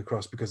isn't coming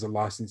across because of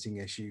licensing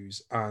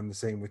issues, and the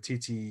same with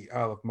TT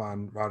Isle of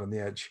Man, Right on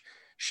the Edge.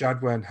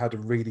 Shadwen had a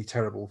really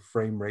terrible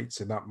frame rate,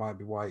 so that might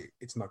be why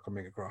it's not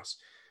coming across.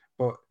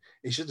 But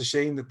it's just a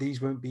shame that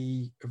these won't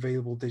be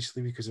available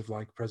digitally because of,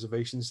 like,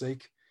 preservation's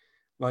sake.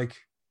 Like,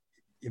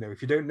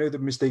 if you don't know the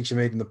mistakes you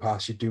made in the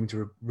past, you're doomed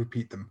to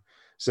repeat them.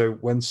 So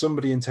when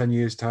somebody in 10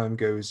 years' time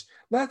goes,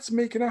 let's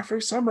make an Afro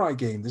Samurai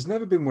game, there's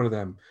never been one of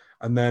them.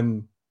 And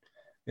then,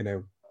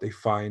 they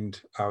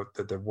find out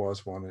that there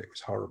was one and it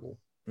was horrible.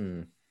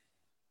 Mm.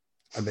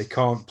 And they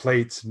can't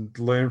play it and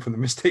learn from the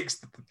mistakes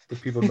that the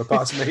people in the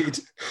past made.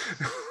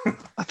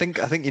 I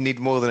think you need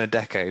more than a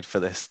decade for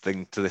this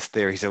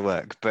theory to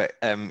work. But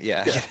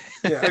yeah.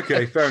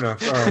 Okay, fair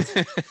enough. All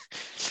right.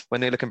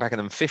 When they're looking back at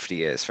them 50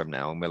 years from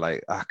now and we're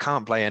like, I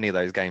can't play any of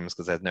those games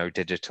because there's no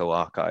digital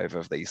archive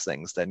of these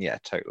things, then yeah,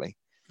 totally.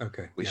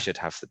 Okay. We should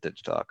have the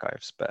digital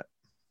archives, but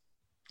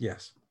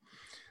yes.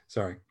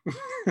 Sorry.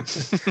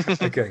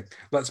 Okay,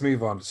 let's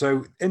move on.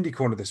 So Indie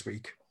Corner this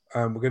week,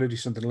 we're going to do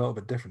something a little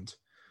bit different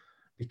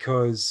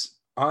because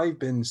I've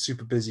been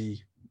super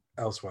busy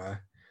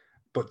elsewhere,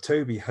 but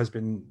Toby has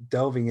been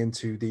delving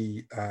into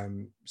the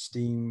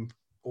Steam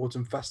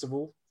Autumn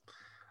Festival,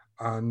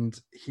 and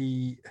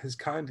he has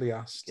kindly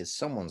asked... Because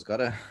someone's got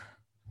to...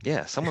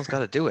 Yeah, someone's got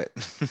to do it.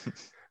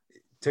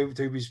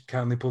 Toby's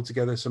kindly pulled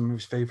together some of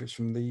his favourites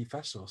from the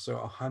festival, so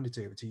I'll hand it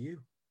over to you.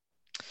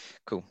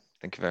 Cool.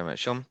 Thank you very much,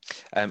 Sean.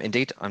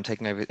 Indeed, I'm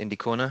taking over Indie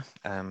Corner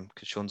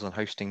because Sean's on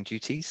hosting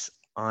duties.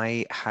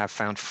 I have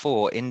found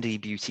 4 indie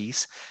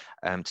beauties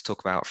to talk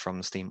about from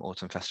the Steam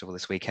Autumn Festival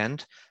this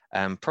weekend.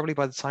 Probably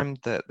by the time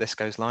that this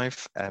goes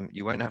live,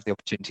 you won't have the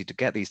opportunity to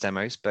get these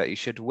demos, but you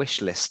should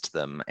wishlist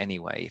them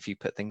anyway. If you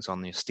put things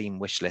on your Steam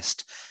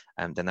wishlist,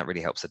 then that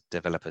really helps the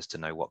developers to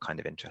know what kind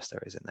of interest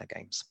there is in their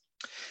games.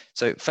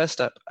 So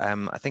first up,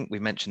 I think we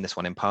mentioned this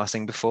one in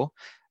passing before.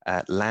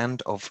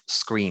 Land of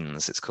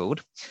Screens, it's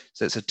called.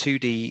 So it's a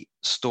 2D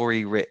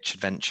story-rich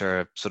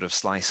adventure, sort of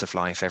slice of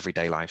life,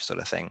 everyday life sort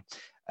of thing,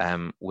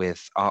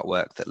 with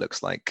artwork that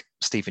looks like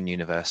Steven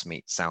Universe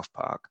meets South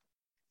Park.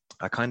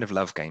 I kind of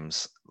love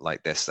games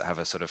like this that have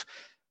a sort of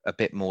a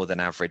bit more than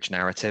average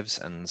narratives,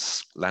 and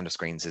Land of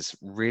Screens is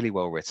really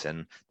well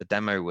written. The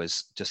demo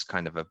was just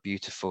kind of a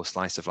beautiful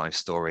slice of life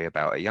story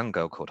about a young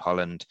girl called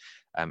Holland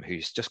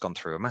who's just gone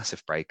through a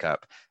massive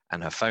breakup,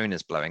 and her phone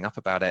is blowing up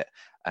about it,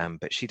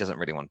 but she doesn't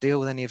really want to deal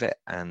with any of it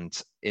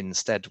and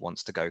instead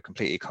wants to go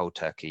completely cold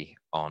turkey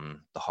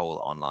on the whole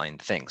online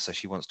thing. So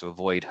she wants to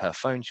avoid her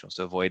phone, she wants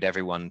to avoid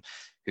everyone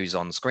who's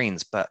on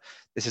screens, but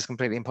this is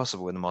completely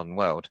impossible in the modern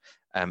world.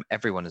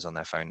 Everyone is on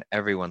their phone,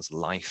 everyone's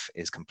life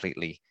is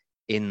completely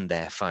in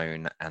their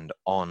phone and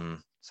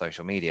on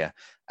social media,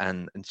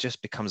 and it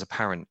just becomes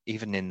apparent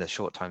even in the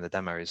short time the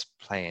demo is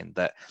playing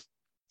that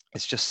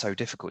it's just so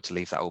difficult to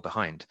leave that all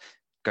behind.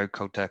 Go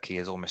cold turkey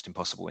is almost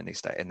impossible in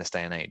this day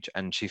and age,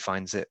 and she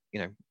finds it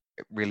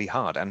really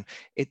hard, and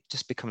it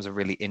just becomes a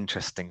really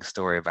interesting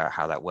story about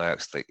how that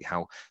works,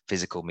 how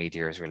physical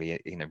media is really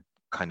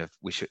kind of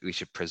we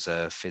should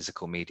preserve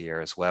physical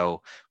media as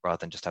well, rather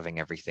than just having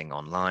everything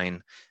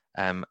online.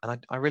 And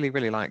I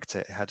really liked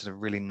it. It had a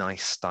really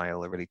nice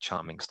style, a really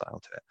charming style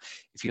to it.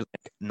 If you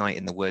like Night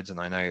in the Woods, and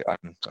I know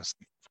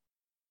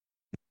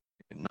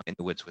Night in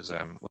the Woods was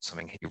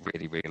something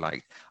he really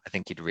liked. I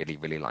think he'd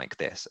really like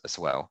this as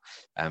well.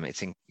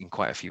 It's in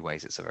quite a few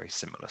ways, it's a very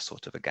similar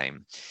sort of a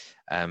game.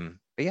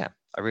 But yeah,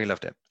 I really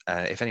loved it.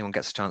 If anyone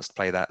gets a chance to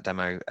play that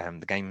demo,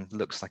 the game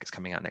looks like it's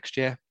coming out next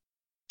year.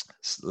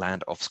 It's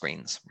Land of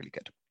Screens, really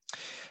good.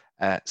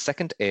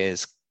 Second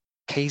is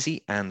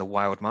Casey and the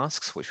Wild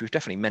Masks, which we've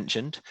definitely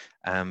mentioned,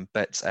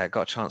 but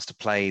got a chance to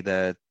play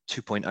the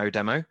 2.0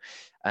 demo.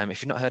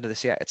 If you've not heard of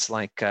this yet, it's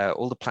like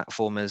all the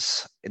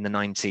platformers in the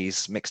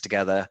 90s mixed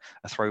together,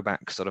 a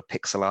throwback sort of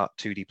pixel art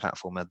 2D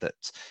platformer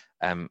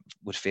that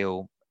would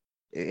feel,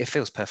 it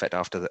feels perfect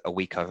after a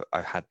week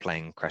I've had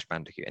playing Crash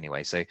Bandicoot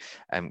anyway. So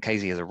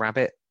Casey is a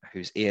rabbit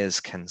whose ears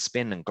can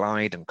spin and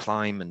glide and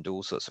climb and do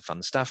all sorts of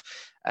fun stuff.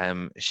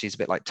 She's a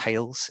bit like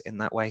Tails in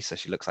that way. So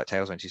she looks like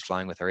Tails when she's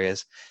flying with her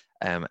ears,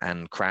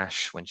 and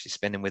Crash when she's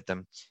spinning with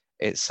them.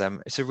 It's a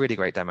really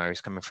great demo.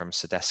 It's coming from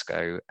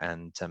Sedesco,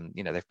 and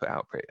they've put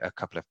out a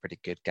couple of pretty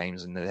good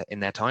games in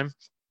their time.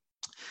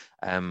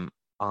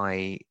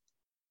 I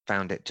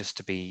found it just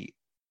to be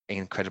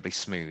incredibly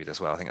smooth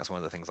as well. I think that's one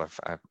of the things I've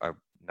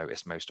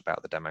noticed most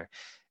about the demo,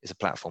 is a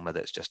platformer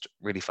that's just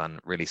really fun,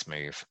 really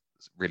smooth,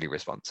 really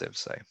responsive.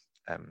 So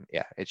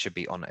yeah, it should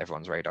be on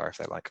everyone's radar if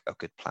they like a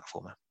good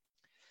platformer.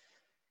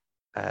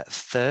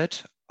 Third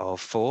of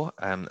four,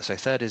 so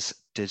third is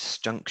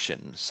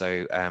Disjunction.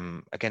 So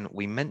again,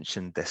 we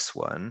mentioned this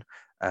one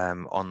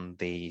on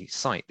the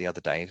site the other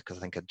day because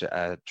I think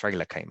a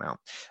trailer came out.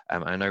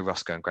 I know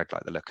Roscoe and Greg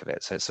like the look of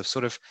it. So it's a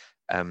sort of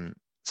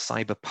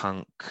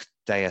cyberpunk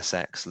Deus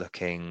Ex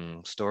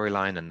looking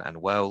storyline and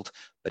world,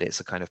 but it's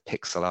a kind of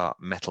pixel art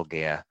Metal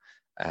Gear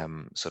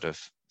sort of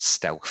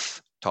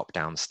stealth,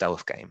 top-down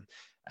stealth game.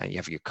 You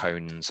have your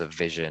cones of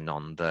vision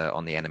on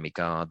the enemy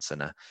guards,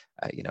 and a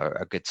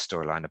good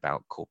storyline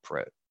about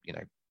corporate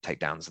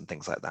takedowns and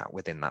things like that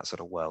within that sort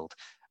of world.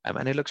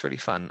 And it looks really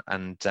fun.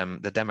 And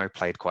the demo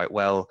played quite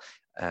well.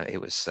 It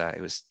was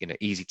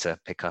easy to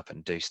pick up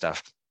and do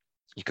stuff.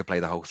 You could play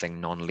the whole thing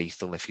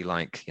non-lethal if you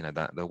like,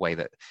 that the way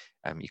that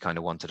you kind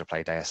of wanted to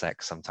play Deus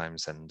Ex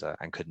sometimes and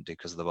couldn't do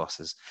because of the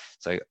bosses.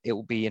 So it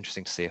will be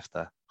interesting to see if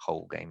the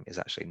whole game is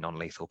actually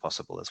non-lethal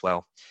possible as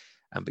well.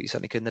 But you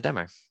certainly could in the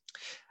demo.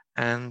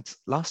 And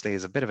lastly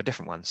is a bit of a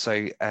different one.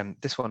 So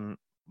this one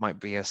might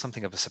be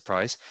something of a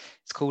surprise.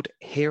 It's called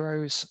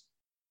Heroes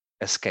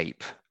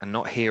Escape, and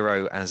not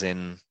hero as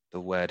in the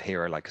word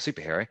hero like a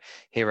superhero,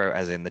 hero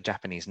as in the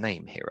Japanese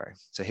name hero.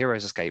 So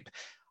Heroes Escape.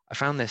 I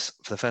found this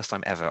for the first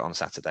time ever on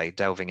Saturday,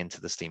 delving into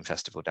the Steam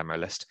Festival demo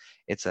list.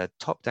 It's a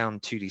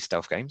top-down 2D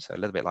stealth game, so a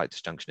little bit like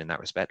Disjunction in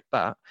that respect,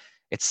 but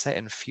it's set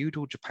in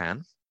feudal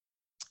Japan.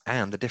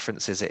 And the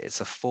difference is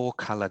it's a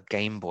 4-color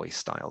Game Boy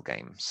style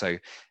game. So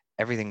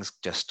everything's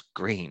just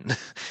green.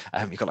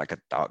 You've got like a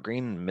dark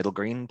green, middle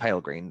green,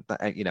 pale green,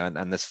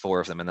 and there's 4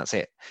 of them, and that's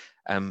it.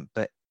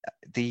 But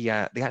the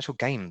actual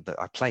game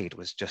that I played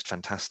was just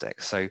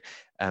fantastic. So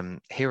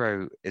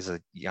Hero is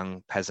a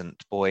young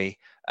peasant boy,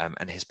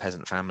 and his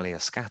peasant family are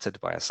scattered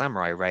by a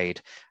samurai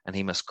raid, and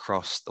he must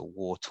cross the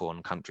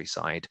war-torn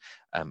countryside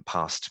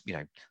past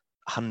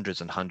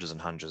hundreds and hundreds and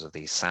hundreds of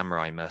these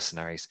samurai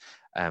mercenaries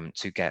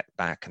to get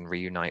back and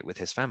reunite with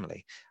his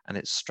family. And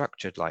it's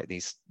structured like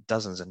these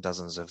dozens and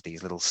dozens of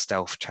these little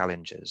stealth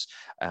challenges,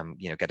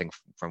 getting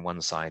from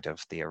one side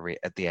of the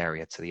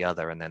area to the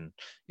other, and then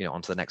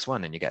onto the next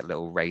one, and you get a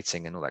little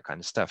rating and all that kind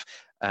of stuff,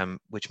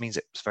 which means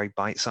it's very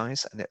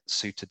bite-sized, and it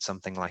suited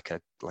something like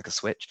a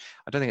Switch.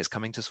 I don't think it's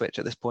coming to Switch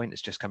at this point.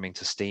 It's just coming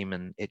to Steam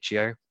and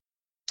itch.io.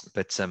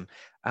 But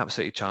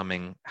absolutely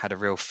charming, had a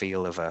real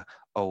feel of a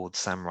old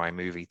samurai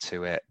movie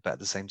to it, but at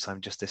the same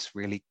time just this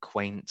really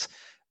quaint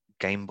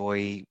Game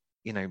Boy,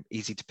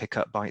 easy to pick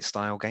up bite-sized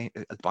style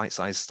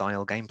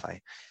gameplay.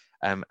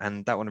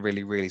 And that one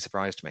really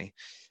surprised me.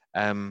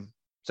 So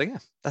yeah,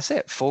 that's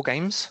it. 4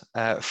 games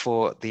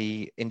for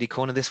the indie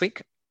corner this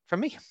week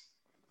from me.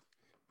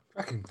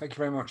 Thank you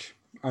very much.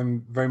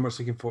 I'm very much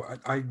looking forward.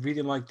 I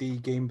really like the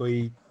Game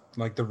Boy,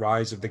 like the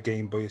rise of the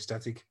Game Boy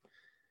aesthetic.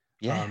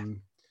 Yeah,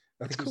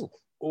 I think cool.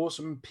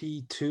 Awesome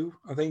P2,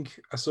 I think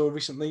I saw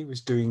recently,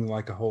 was doing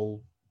like a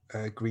whole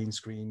green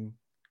screen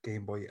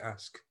Game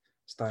Boy-esque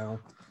style.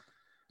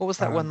 What was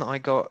that one that I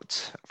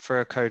got for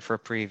a code for a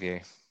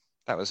preview?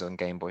 That was on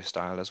Game Boy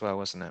style as well,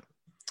 wasn't it?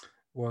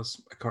 I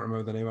can't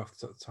remember the name off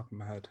the top of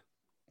my head.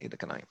 Either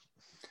can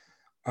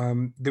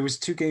I. There was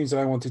 2 games that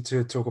I wanted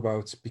to talk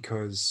about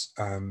because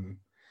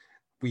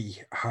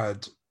we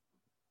had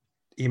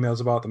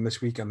emails about them this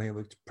week and they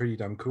looked pretty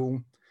damn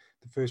cool.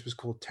 The first was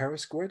called Terror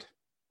Squid.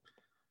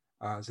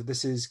 So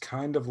this is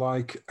kind of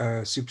like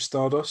Super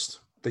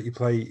Stardust that you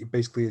play.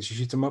 Basically, it's a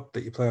shoot 'em up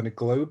that you play on a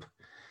globe,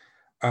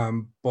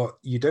 but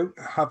you don't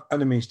have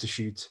enemies to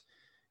shoot.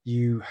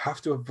 You have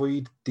to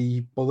avoid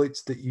the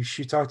bullets that you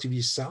shoot out of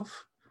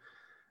yourself.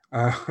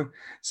 Uh,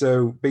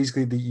 so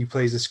basically, you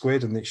play as a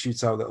squid, and it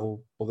shoots out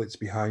little bullets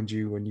behind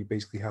you, and you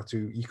basically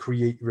you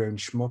create your own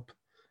shmup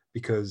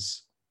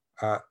because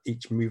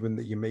each movement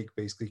that you make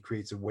basically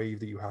creates a wave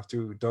that you have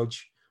to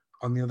dodge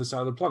on the other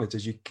side of the planet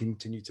as you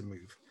continue to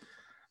move.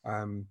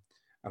 And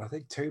I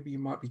think Toby, you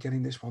might be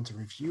getting this one to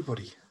review,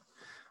 buddy.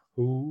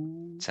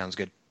 Ooh. Sounds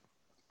good.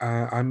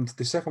 And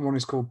the second one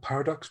is called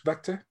Paradox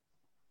Vector.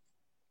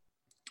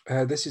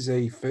 This is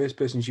a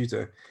first-person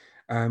shooter,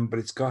 but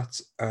it's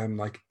got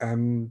like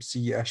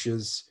MC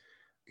Escher's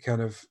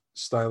kind of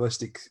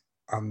stylistic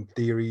and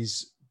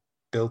theories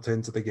built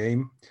into the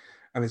game,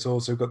 and it's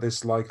also got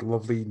this like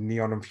lovely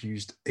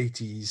neon-infused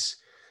 80s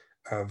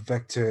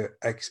vector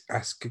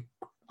X-esque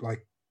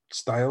like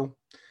style.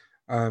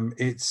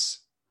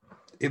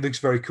 It looks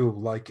very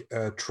cool, like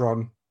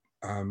Tron,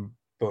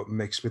 but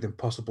mixed with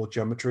impossible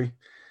geometry.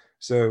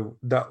 So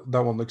that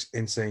one looks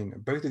insane.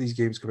 Both of these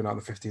games coming out on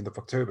the 15th of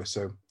October.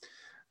 So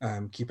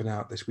keep an eye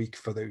out this week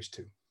for those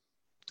two.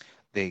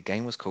 The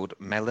game was called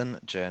Melon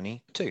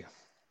Journey 2.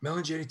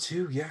 Melon Journey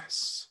 2,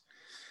 yes.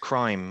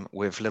 Crime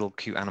with little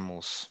cute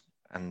animals,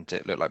 and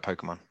it looked like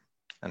Pokemon,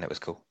 and it was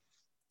cool.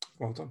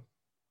 Well done.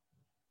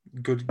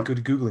 Good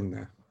Googling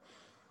there.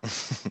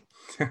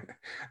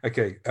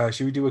 Okay,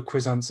 should we do a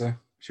quiz answer?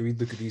 Should we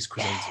look at these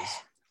quiz answers?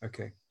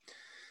 Okay.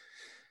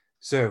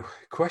 So,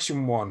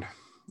 question 1.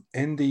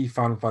 In the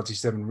Final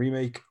Fantasy VII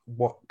Remake,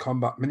 what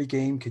combat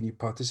minigame can you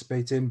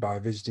participate in by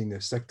visiting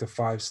the Sector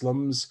 5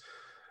 slums?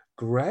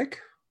 Greg?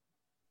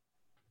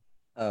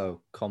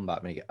 Oh,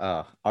 combat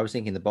minigame. I was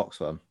thinking the box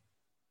one.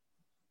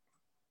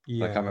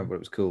 Yeah. I can't remember what it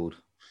was called.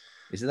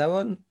 Is it that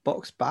one?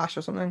 Box Bash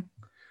or something?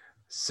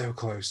 So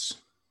close.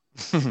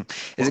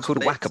 Is it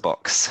called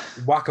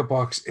Whack-a-Box?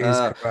 Whack-a-Box is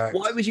correct.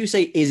 Why would you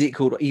say, is it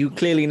called? You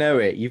clearly know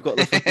it. You've got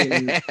the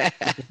fucking...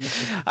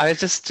 I was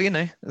just,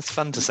 it's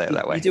fun to say it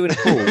that way. You're doing a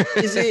call.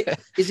 Is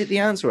it the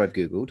answer I've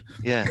Googled?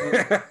 Yeah.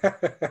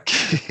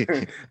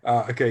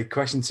 Okay,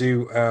 question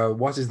 2.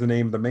 What is the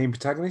name of the main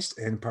protagonist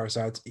in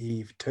Parasite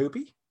Eve?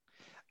 Toby?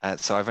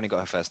 So I've only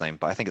got her first name,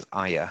 but I think it's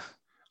Aya.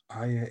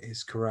 Aya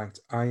is correct.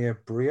 Aya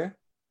Bria?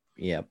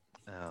 Yep.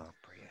 Oh,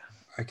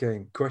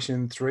 Okay,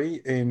 question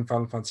 3. In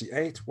Final Fantasy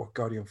VIII, what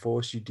Guardian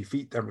Force you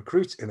defeat and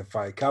recruit in a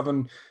fire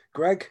cavern?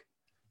 Greg?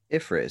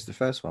 Ifrit is the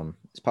first one.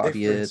 It's part of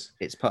your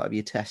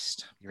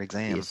test. Your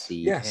exam.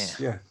 Yes,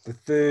 yeah. The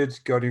third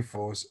Guardian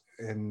Force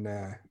in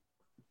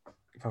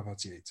Final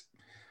Fantasy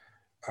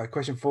VIII.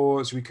 Question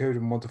 4. Suikoden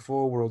and 1 to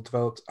 4 were all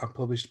developed and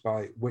published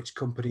by which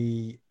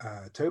company?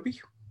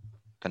 Toby?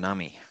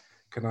 Konami.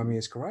 Konami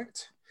is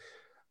correct.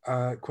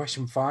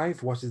 Question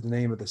 5. What is the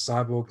name of the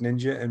cyborg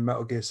ninja in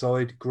Metal Gear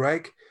Solid?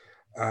 Greg?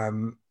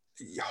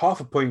 Half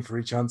a point for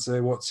each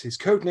answer. What's his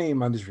code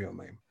name and his real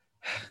name?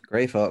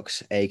 Grey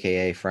Fox,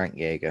 aka Frank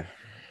Jaeger.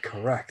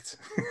 Correct.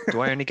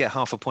 Do I only get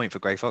half a point for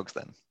Grey Fox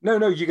then?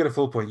 No, you get a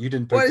full point. You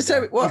didn't.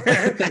 What?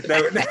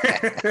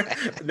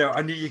 No,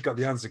 I knew you got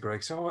the answer,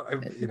 Greg. So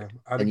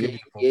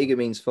Jaeger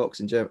means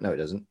fox in German. No, it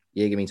doesn't.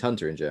 Jaeger means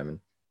hunter in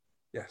German.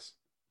 Yes.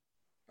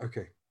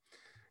 Okay.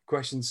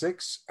 Question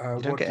 6.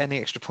 You don't get any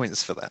extra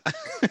points for that.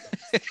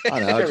 I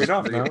know.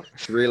 I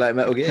just really like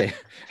Metal Gear.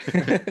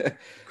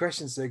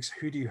 Question 6.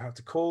 Who do you have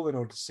to call in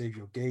order to save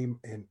your game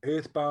in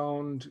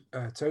Earthbound?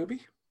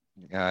 Toby?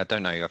 I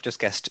don't know. I've just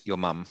guessed your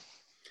mum.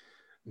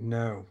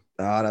 No.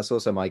 That's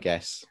also my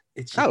guess.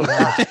 It's your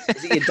dad.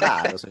 Is it your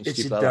dad? Or something it's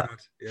your like dad.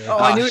 Yeah. Oh,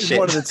 I knew it was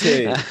one of the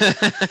two.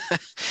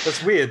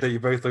 That's weird that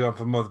you both look up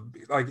for mother.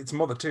 Like it's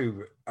mother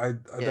too. I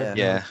don't know.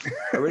 Yeah.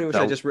 I really wish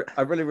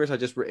I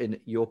just written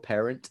your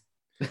parent.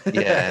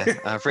 Yeah,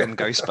 I've written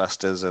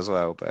Ghostbusters as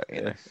well, but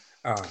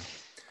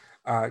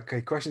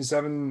Okay, question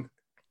 7.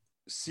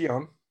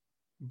 Sion,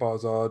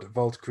 Barzard,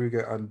 Volt Kruger,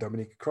 and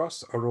Dominica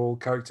Cross are all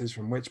characters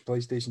from which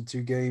PlayStation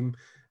 2 game?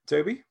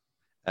 Toby?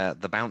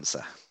 The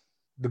Bouncer.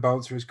 The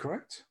Bouncer is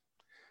correct.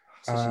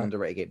 Such an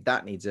underrated game.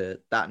 That needs a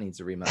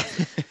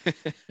remaster.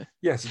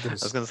 Yes, it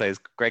does. I was going to say it's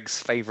Greg's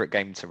favorite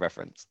game to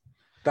reference.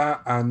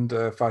 That and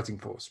Fighting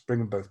Force. Bring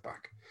them both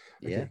back.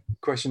 Okay. Yeah.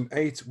 Question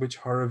 8. Which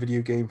horror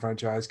video game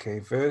franchise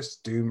came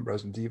first? Doom,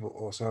 Resident Evil,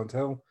 or Silent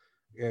Hill?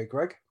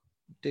 Greg?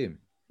 Doom.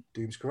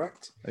 Doom's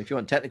correct. If you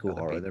want technical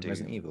horror, then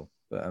Resident Evil.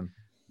 But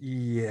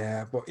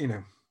yeah, but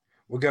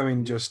we're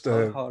going just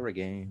a horror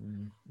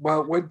game.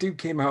 Well, when Doom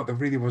came out, there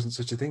really wasn't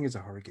such a thing as a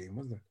horror game,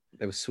 was there?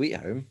 There was Sweet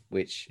Home,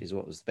 which is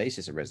what was the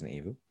basis of Resident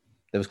Evil.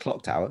 There was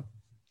Clock Tower.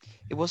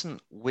 It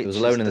wasn't which. It was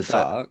Alone in the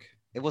Dark.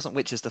 It wasn't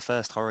which is the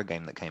first horror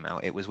game that came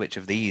out. It was which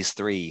of these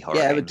 3 horror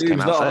games. Yeah, but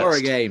Doom's not a horror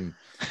game.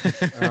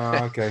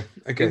 Okay.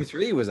 Doom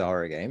 3 was a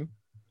horror game.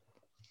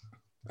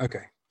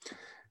 Okay.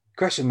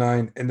 Question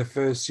 9. In the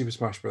first Super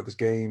Smash Bros.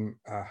 Game,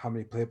 how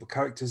many playable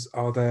characters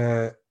are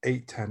there?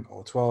 8, 10,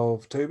 or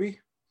 12? Toby?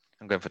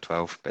 I'm going for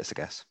 12, but it's a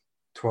guess.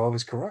 12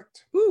 is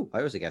correct. Ooh,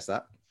 I also guessed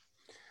that.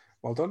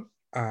 Well done.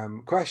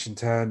 Question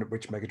 10.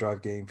 Which Mega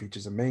Drive game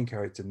features a main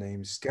character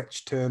named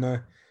Sketch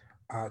Turner?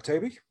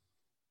 Toby?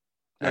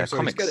 No,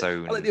 Comic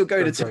Zone. I'll let you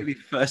go to Toby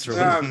first.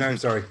 No,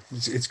 sorry.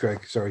 It's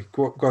Greg. Sorry.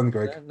 Go on,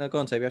 Greg. No, go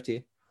on, Toby. After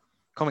you.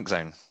 Comic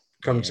Zone.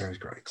 Comic Zone is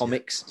great.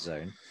 Comics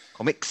Zone.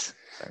 Comics.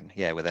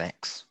 Yeah, with an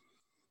X.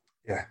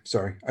 Yeah,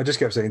 sorry. I just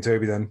kept saying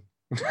Toby then.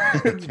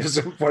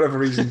 For whatever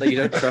reason. So you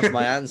don't trust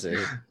my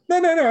answer.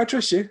 No. I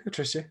trust you.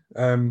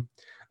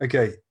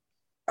 Okay.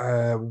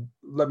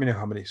 Let me know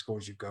how many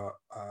scores you've got.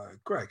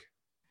 Greg.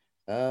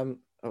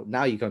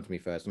 Now you come to me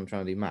first. I'm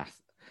trying to do math.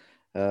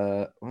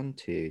 1,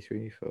 2,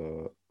 3,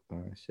 4, 5,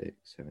 6,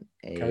 7,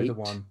 8. Carry the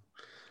one.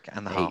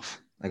 And the 8.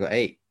 half. I got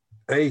 8.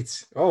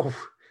 8. Oh,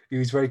 he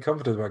was very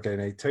confident about getting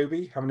 8.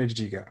 Toby, how many did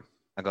you get?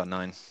 I got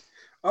 9.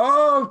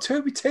 Oh,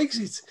 Toby takes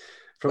it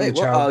from Wait,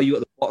 the what? child. Oh, you got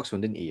the box one,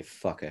 didn't you, you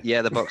fucker?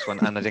 Yeah, the box one,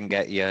 and I didn't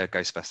get your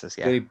Ghostbusters.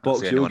 Yeah, The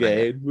box you're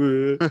getting.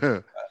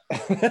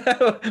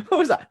 What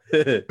was that?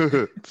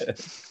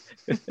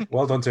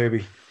 Well done,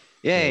 Toby.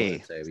 Yay! Well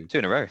done, Toby. 2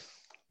 in a row.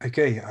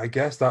 Okay, I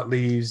guess that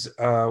leaves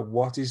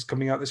what is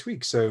coming out this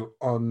week. So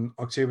on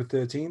October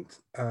 13th,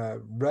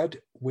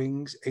 Red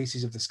Wings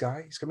Aces of the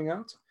Sky is coming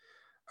out.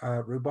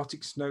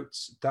 Robotics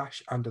Notes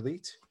Dash and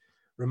Delete.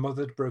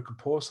 Remothered Broken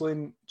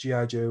Porcelain,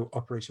 G.I. Joe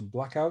Operation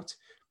Blackout.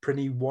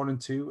 Prinny 1 and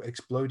 2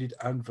 Exploded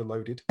and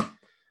Reloaded.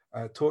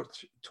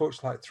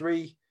 Torchlight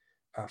 3,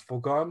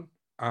 Forgone,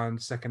 and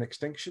Second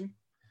Extinction.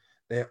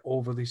 They're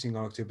all releasing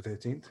on October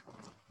 13th.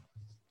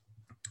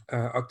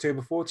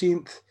 October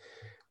 14th,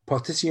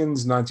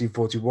 Particians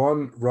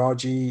 1941.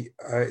 Raji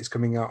is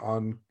coming out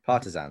on...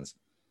 Partisans.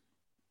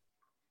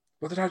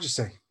 What did I just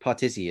say?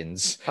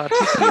 Partisans.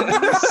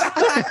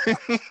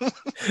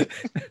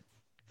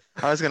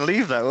 I was going to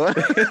leave that one.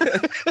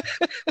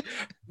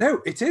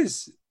 No, it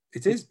is.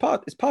 It is.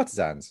 It's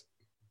partisans.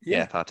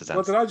 Yeah, Partisans.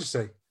 What did I just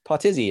say?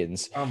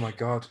 Partisians. Oh my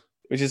God.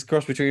 Which is a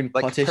cross between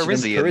Like partition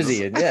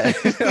Parisians. and Parisian,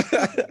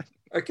 yeah.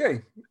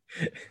 Okay.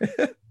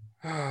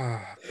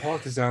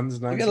 Partisans.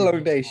 We got a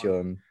long day,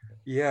 Sean.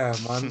 Yeah,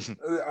 man.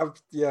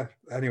 Yeah,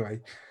 anyway.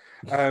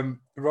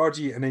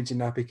 Raji and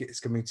Ancient Epic is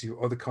coming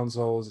to other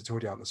consoles. It's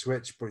already out on the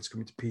Switch, but it's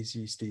coming to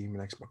PC, Steam,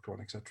 and Xbox One,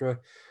 etc.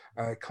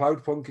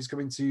 Cloudpunk is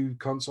coming to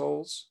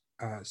consoles.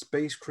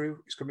 Space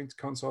Crew is coming to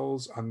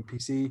consoles and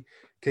PC.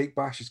 Cake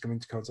Bash is coming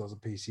to consoles and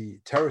PC.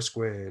 Terror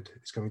Squared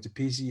is coming to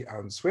PC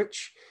and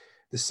Switch.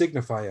 The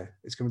Signifier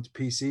is coming to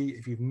PC.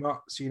 If you've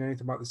not seen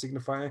anything about the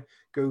Signifier,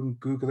 go and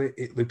Google it.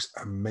 It looks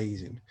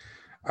amazing.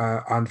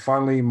 And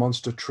finally,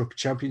 Monster Truck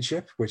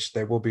Championship, which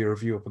there will be a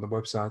review up on the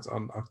website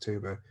on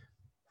October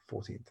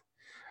 14th.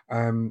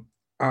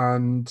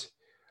 And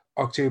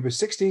October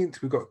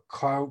 16th, we've got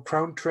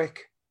Crown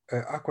Trick,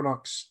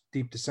 Aquanox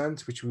Deep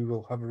Descent, which we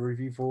will have a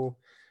review for.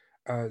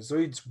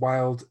 Zoid's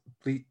Wild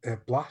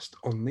Blast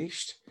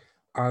Unleashed,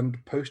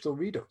 and Postal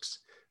Redux.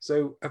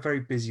 So a very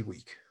busy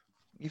week.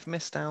 You've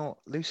missed out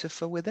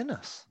Lucifer Within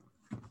Us.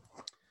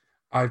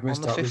 I've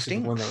missed out 15th.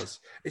 Lucifer Within Us.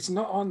 It's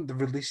not on the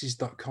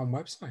releases.com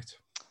website.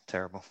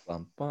 Terrible.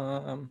 Bum,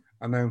 bum.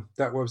 I know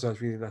that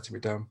website's really letting me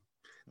down.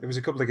 There was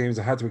a couple of games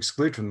I had to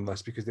exclude from the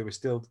list because they were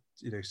still,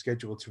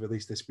 scheduled to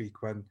release this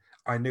week when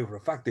I knew for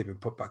a fact they'd been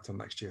put back till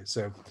next year.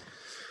 So,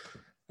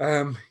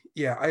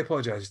 yeah, I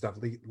apologize if that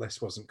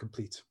list wasn't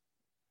complete,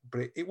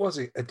 but it was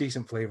a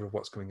decent flavor of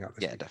what's coming out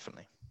this week.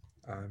 Definitely.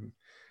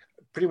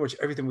 Pretty much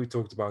everything we've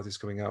talked about is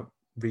coming out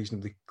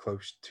reasonably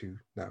close to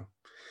now.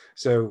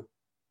 So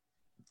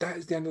that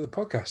is the end of the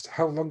podcast.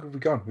 How long have we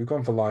gone? We've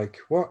gone for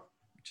what?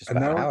 Just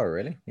about an hour,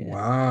 really. Yeah.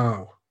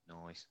 Wow.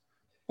 Nice.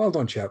 Well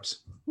done,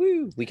 chaps.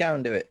 Woo, we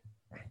can do it.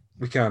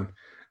 We can.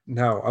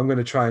 Now, I'm going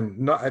to try and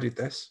not edit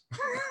this.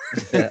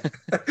 Yeah.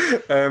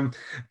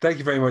 Thank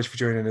you very much for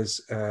joining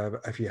us.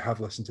 If you have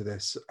listened to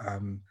this,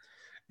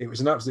 it was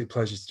an absolute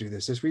pleasure to do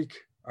this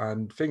week.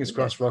 And fingers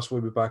crossed, Ross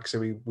will be back, so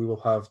we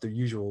will have the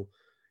usual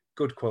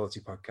good quality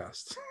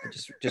podcast.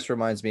 It just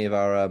reminds me of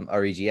our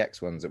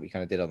EGX ones that we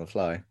kind of did on the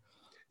fly.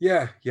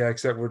 Yeah,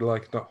 except we're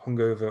not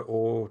hungover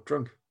or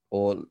drunk.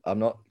 Or I'm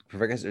not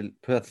progressively.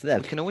 We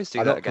can always do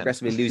I'm that not again.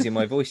 progressively losing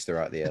my voice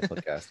throughout the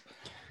podcast.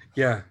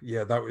 Yeah,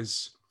 that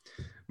was,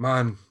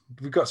 man,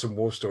 we've got some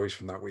war stories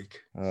from that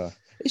week.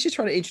 It's just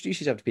trying to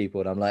introduce yourself to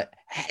people, and I'm like,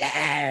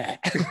 hello,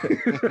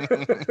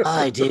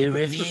 I do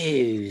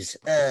reviews.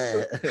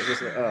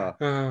 Just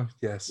like,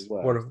 yes,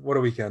 wow. what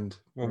a weekend.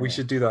 Well, we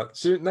should do that.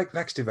 So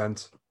next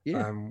event,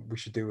 Yeah. we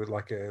should do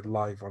like a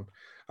live one.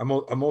 I'm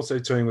also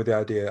toying with the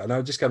idea, and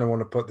I just kind of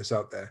want to put this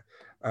out there.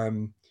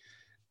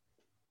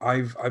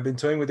 I've been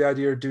toying with the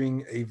idea of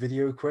doing a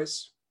video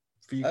quiz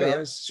for you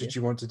guys. Should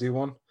you want to do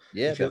one?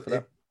 Yeah, go for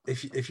that.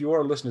 If you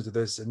are a listener to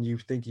this and you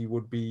think you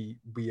would be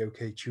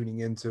okay tuning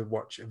in to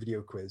watch a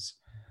video quiz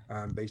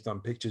based on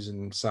pictures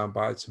and sound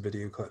bites and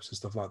video clips and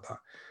stuff like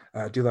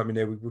that, do let me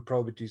know. We would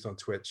probably do it on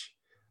Twitch,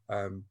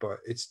 but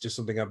it's just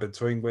something I've been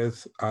toying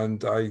with,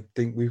 and I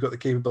think we've got the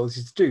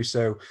capability to do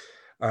so.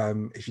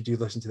 If you do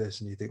listen to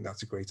this and you think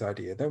that's a great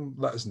idea, then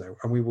let us know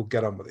and we will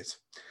get on with it.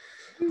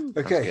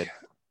 Okay.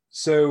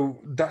 So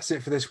that's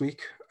it for this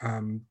week.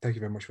 Thank you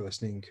very much for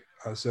listening.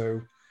 It's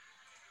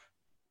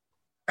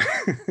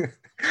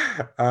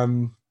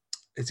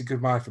a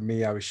goodbye from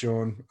me. I was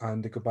Sean,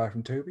 and a goodbye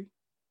from Toby.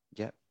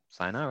 Yep.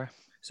 Sayonara.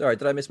 Sorry,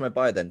 did I miss my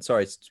bye then?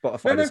 Sorry,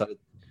 Spotify decided.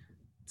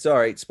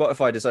 Sorry,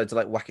 Spotify decided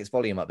to whack its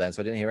volume up then,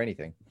 so I didn't hear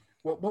anything.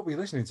 What were you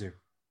listening to?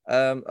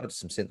 I did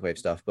some synthwave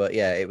stuff, but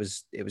yeah, it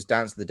was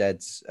Dance of the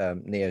Dead's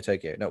Neo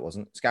Tokyo. No, it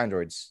wasn't.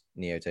 Scandroid's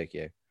Neo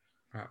Tokyo,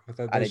 Right,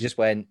 and it just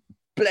went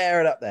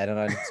blare it up then. And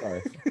I'm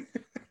sorry,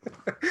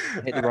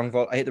 I hit the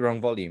wrong. I hit the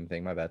wrong volume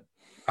thing. My bad.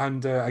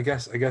 And I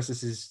guess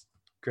this is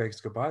Greg's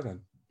goodbye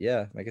then.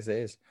 Yeah, I guess it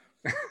is.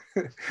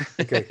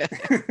 Okay.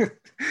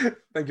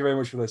 Thank you very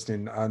much for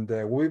listening, and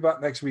we'll be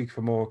back next week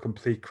for more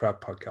Complete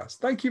Crab podcast.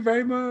 Thank you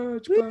very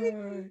much.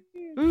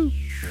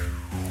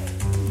 Bye.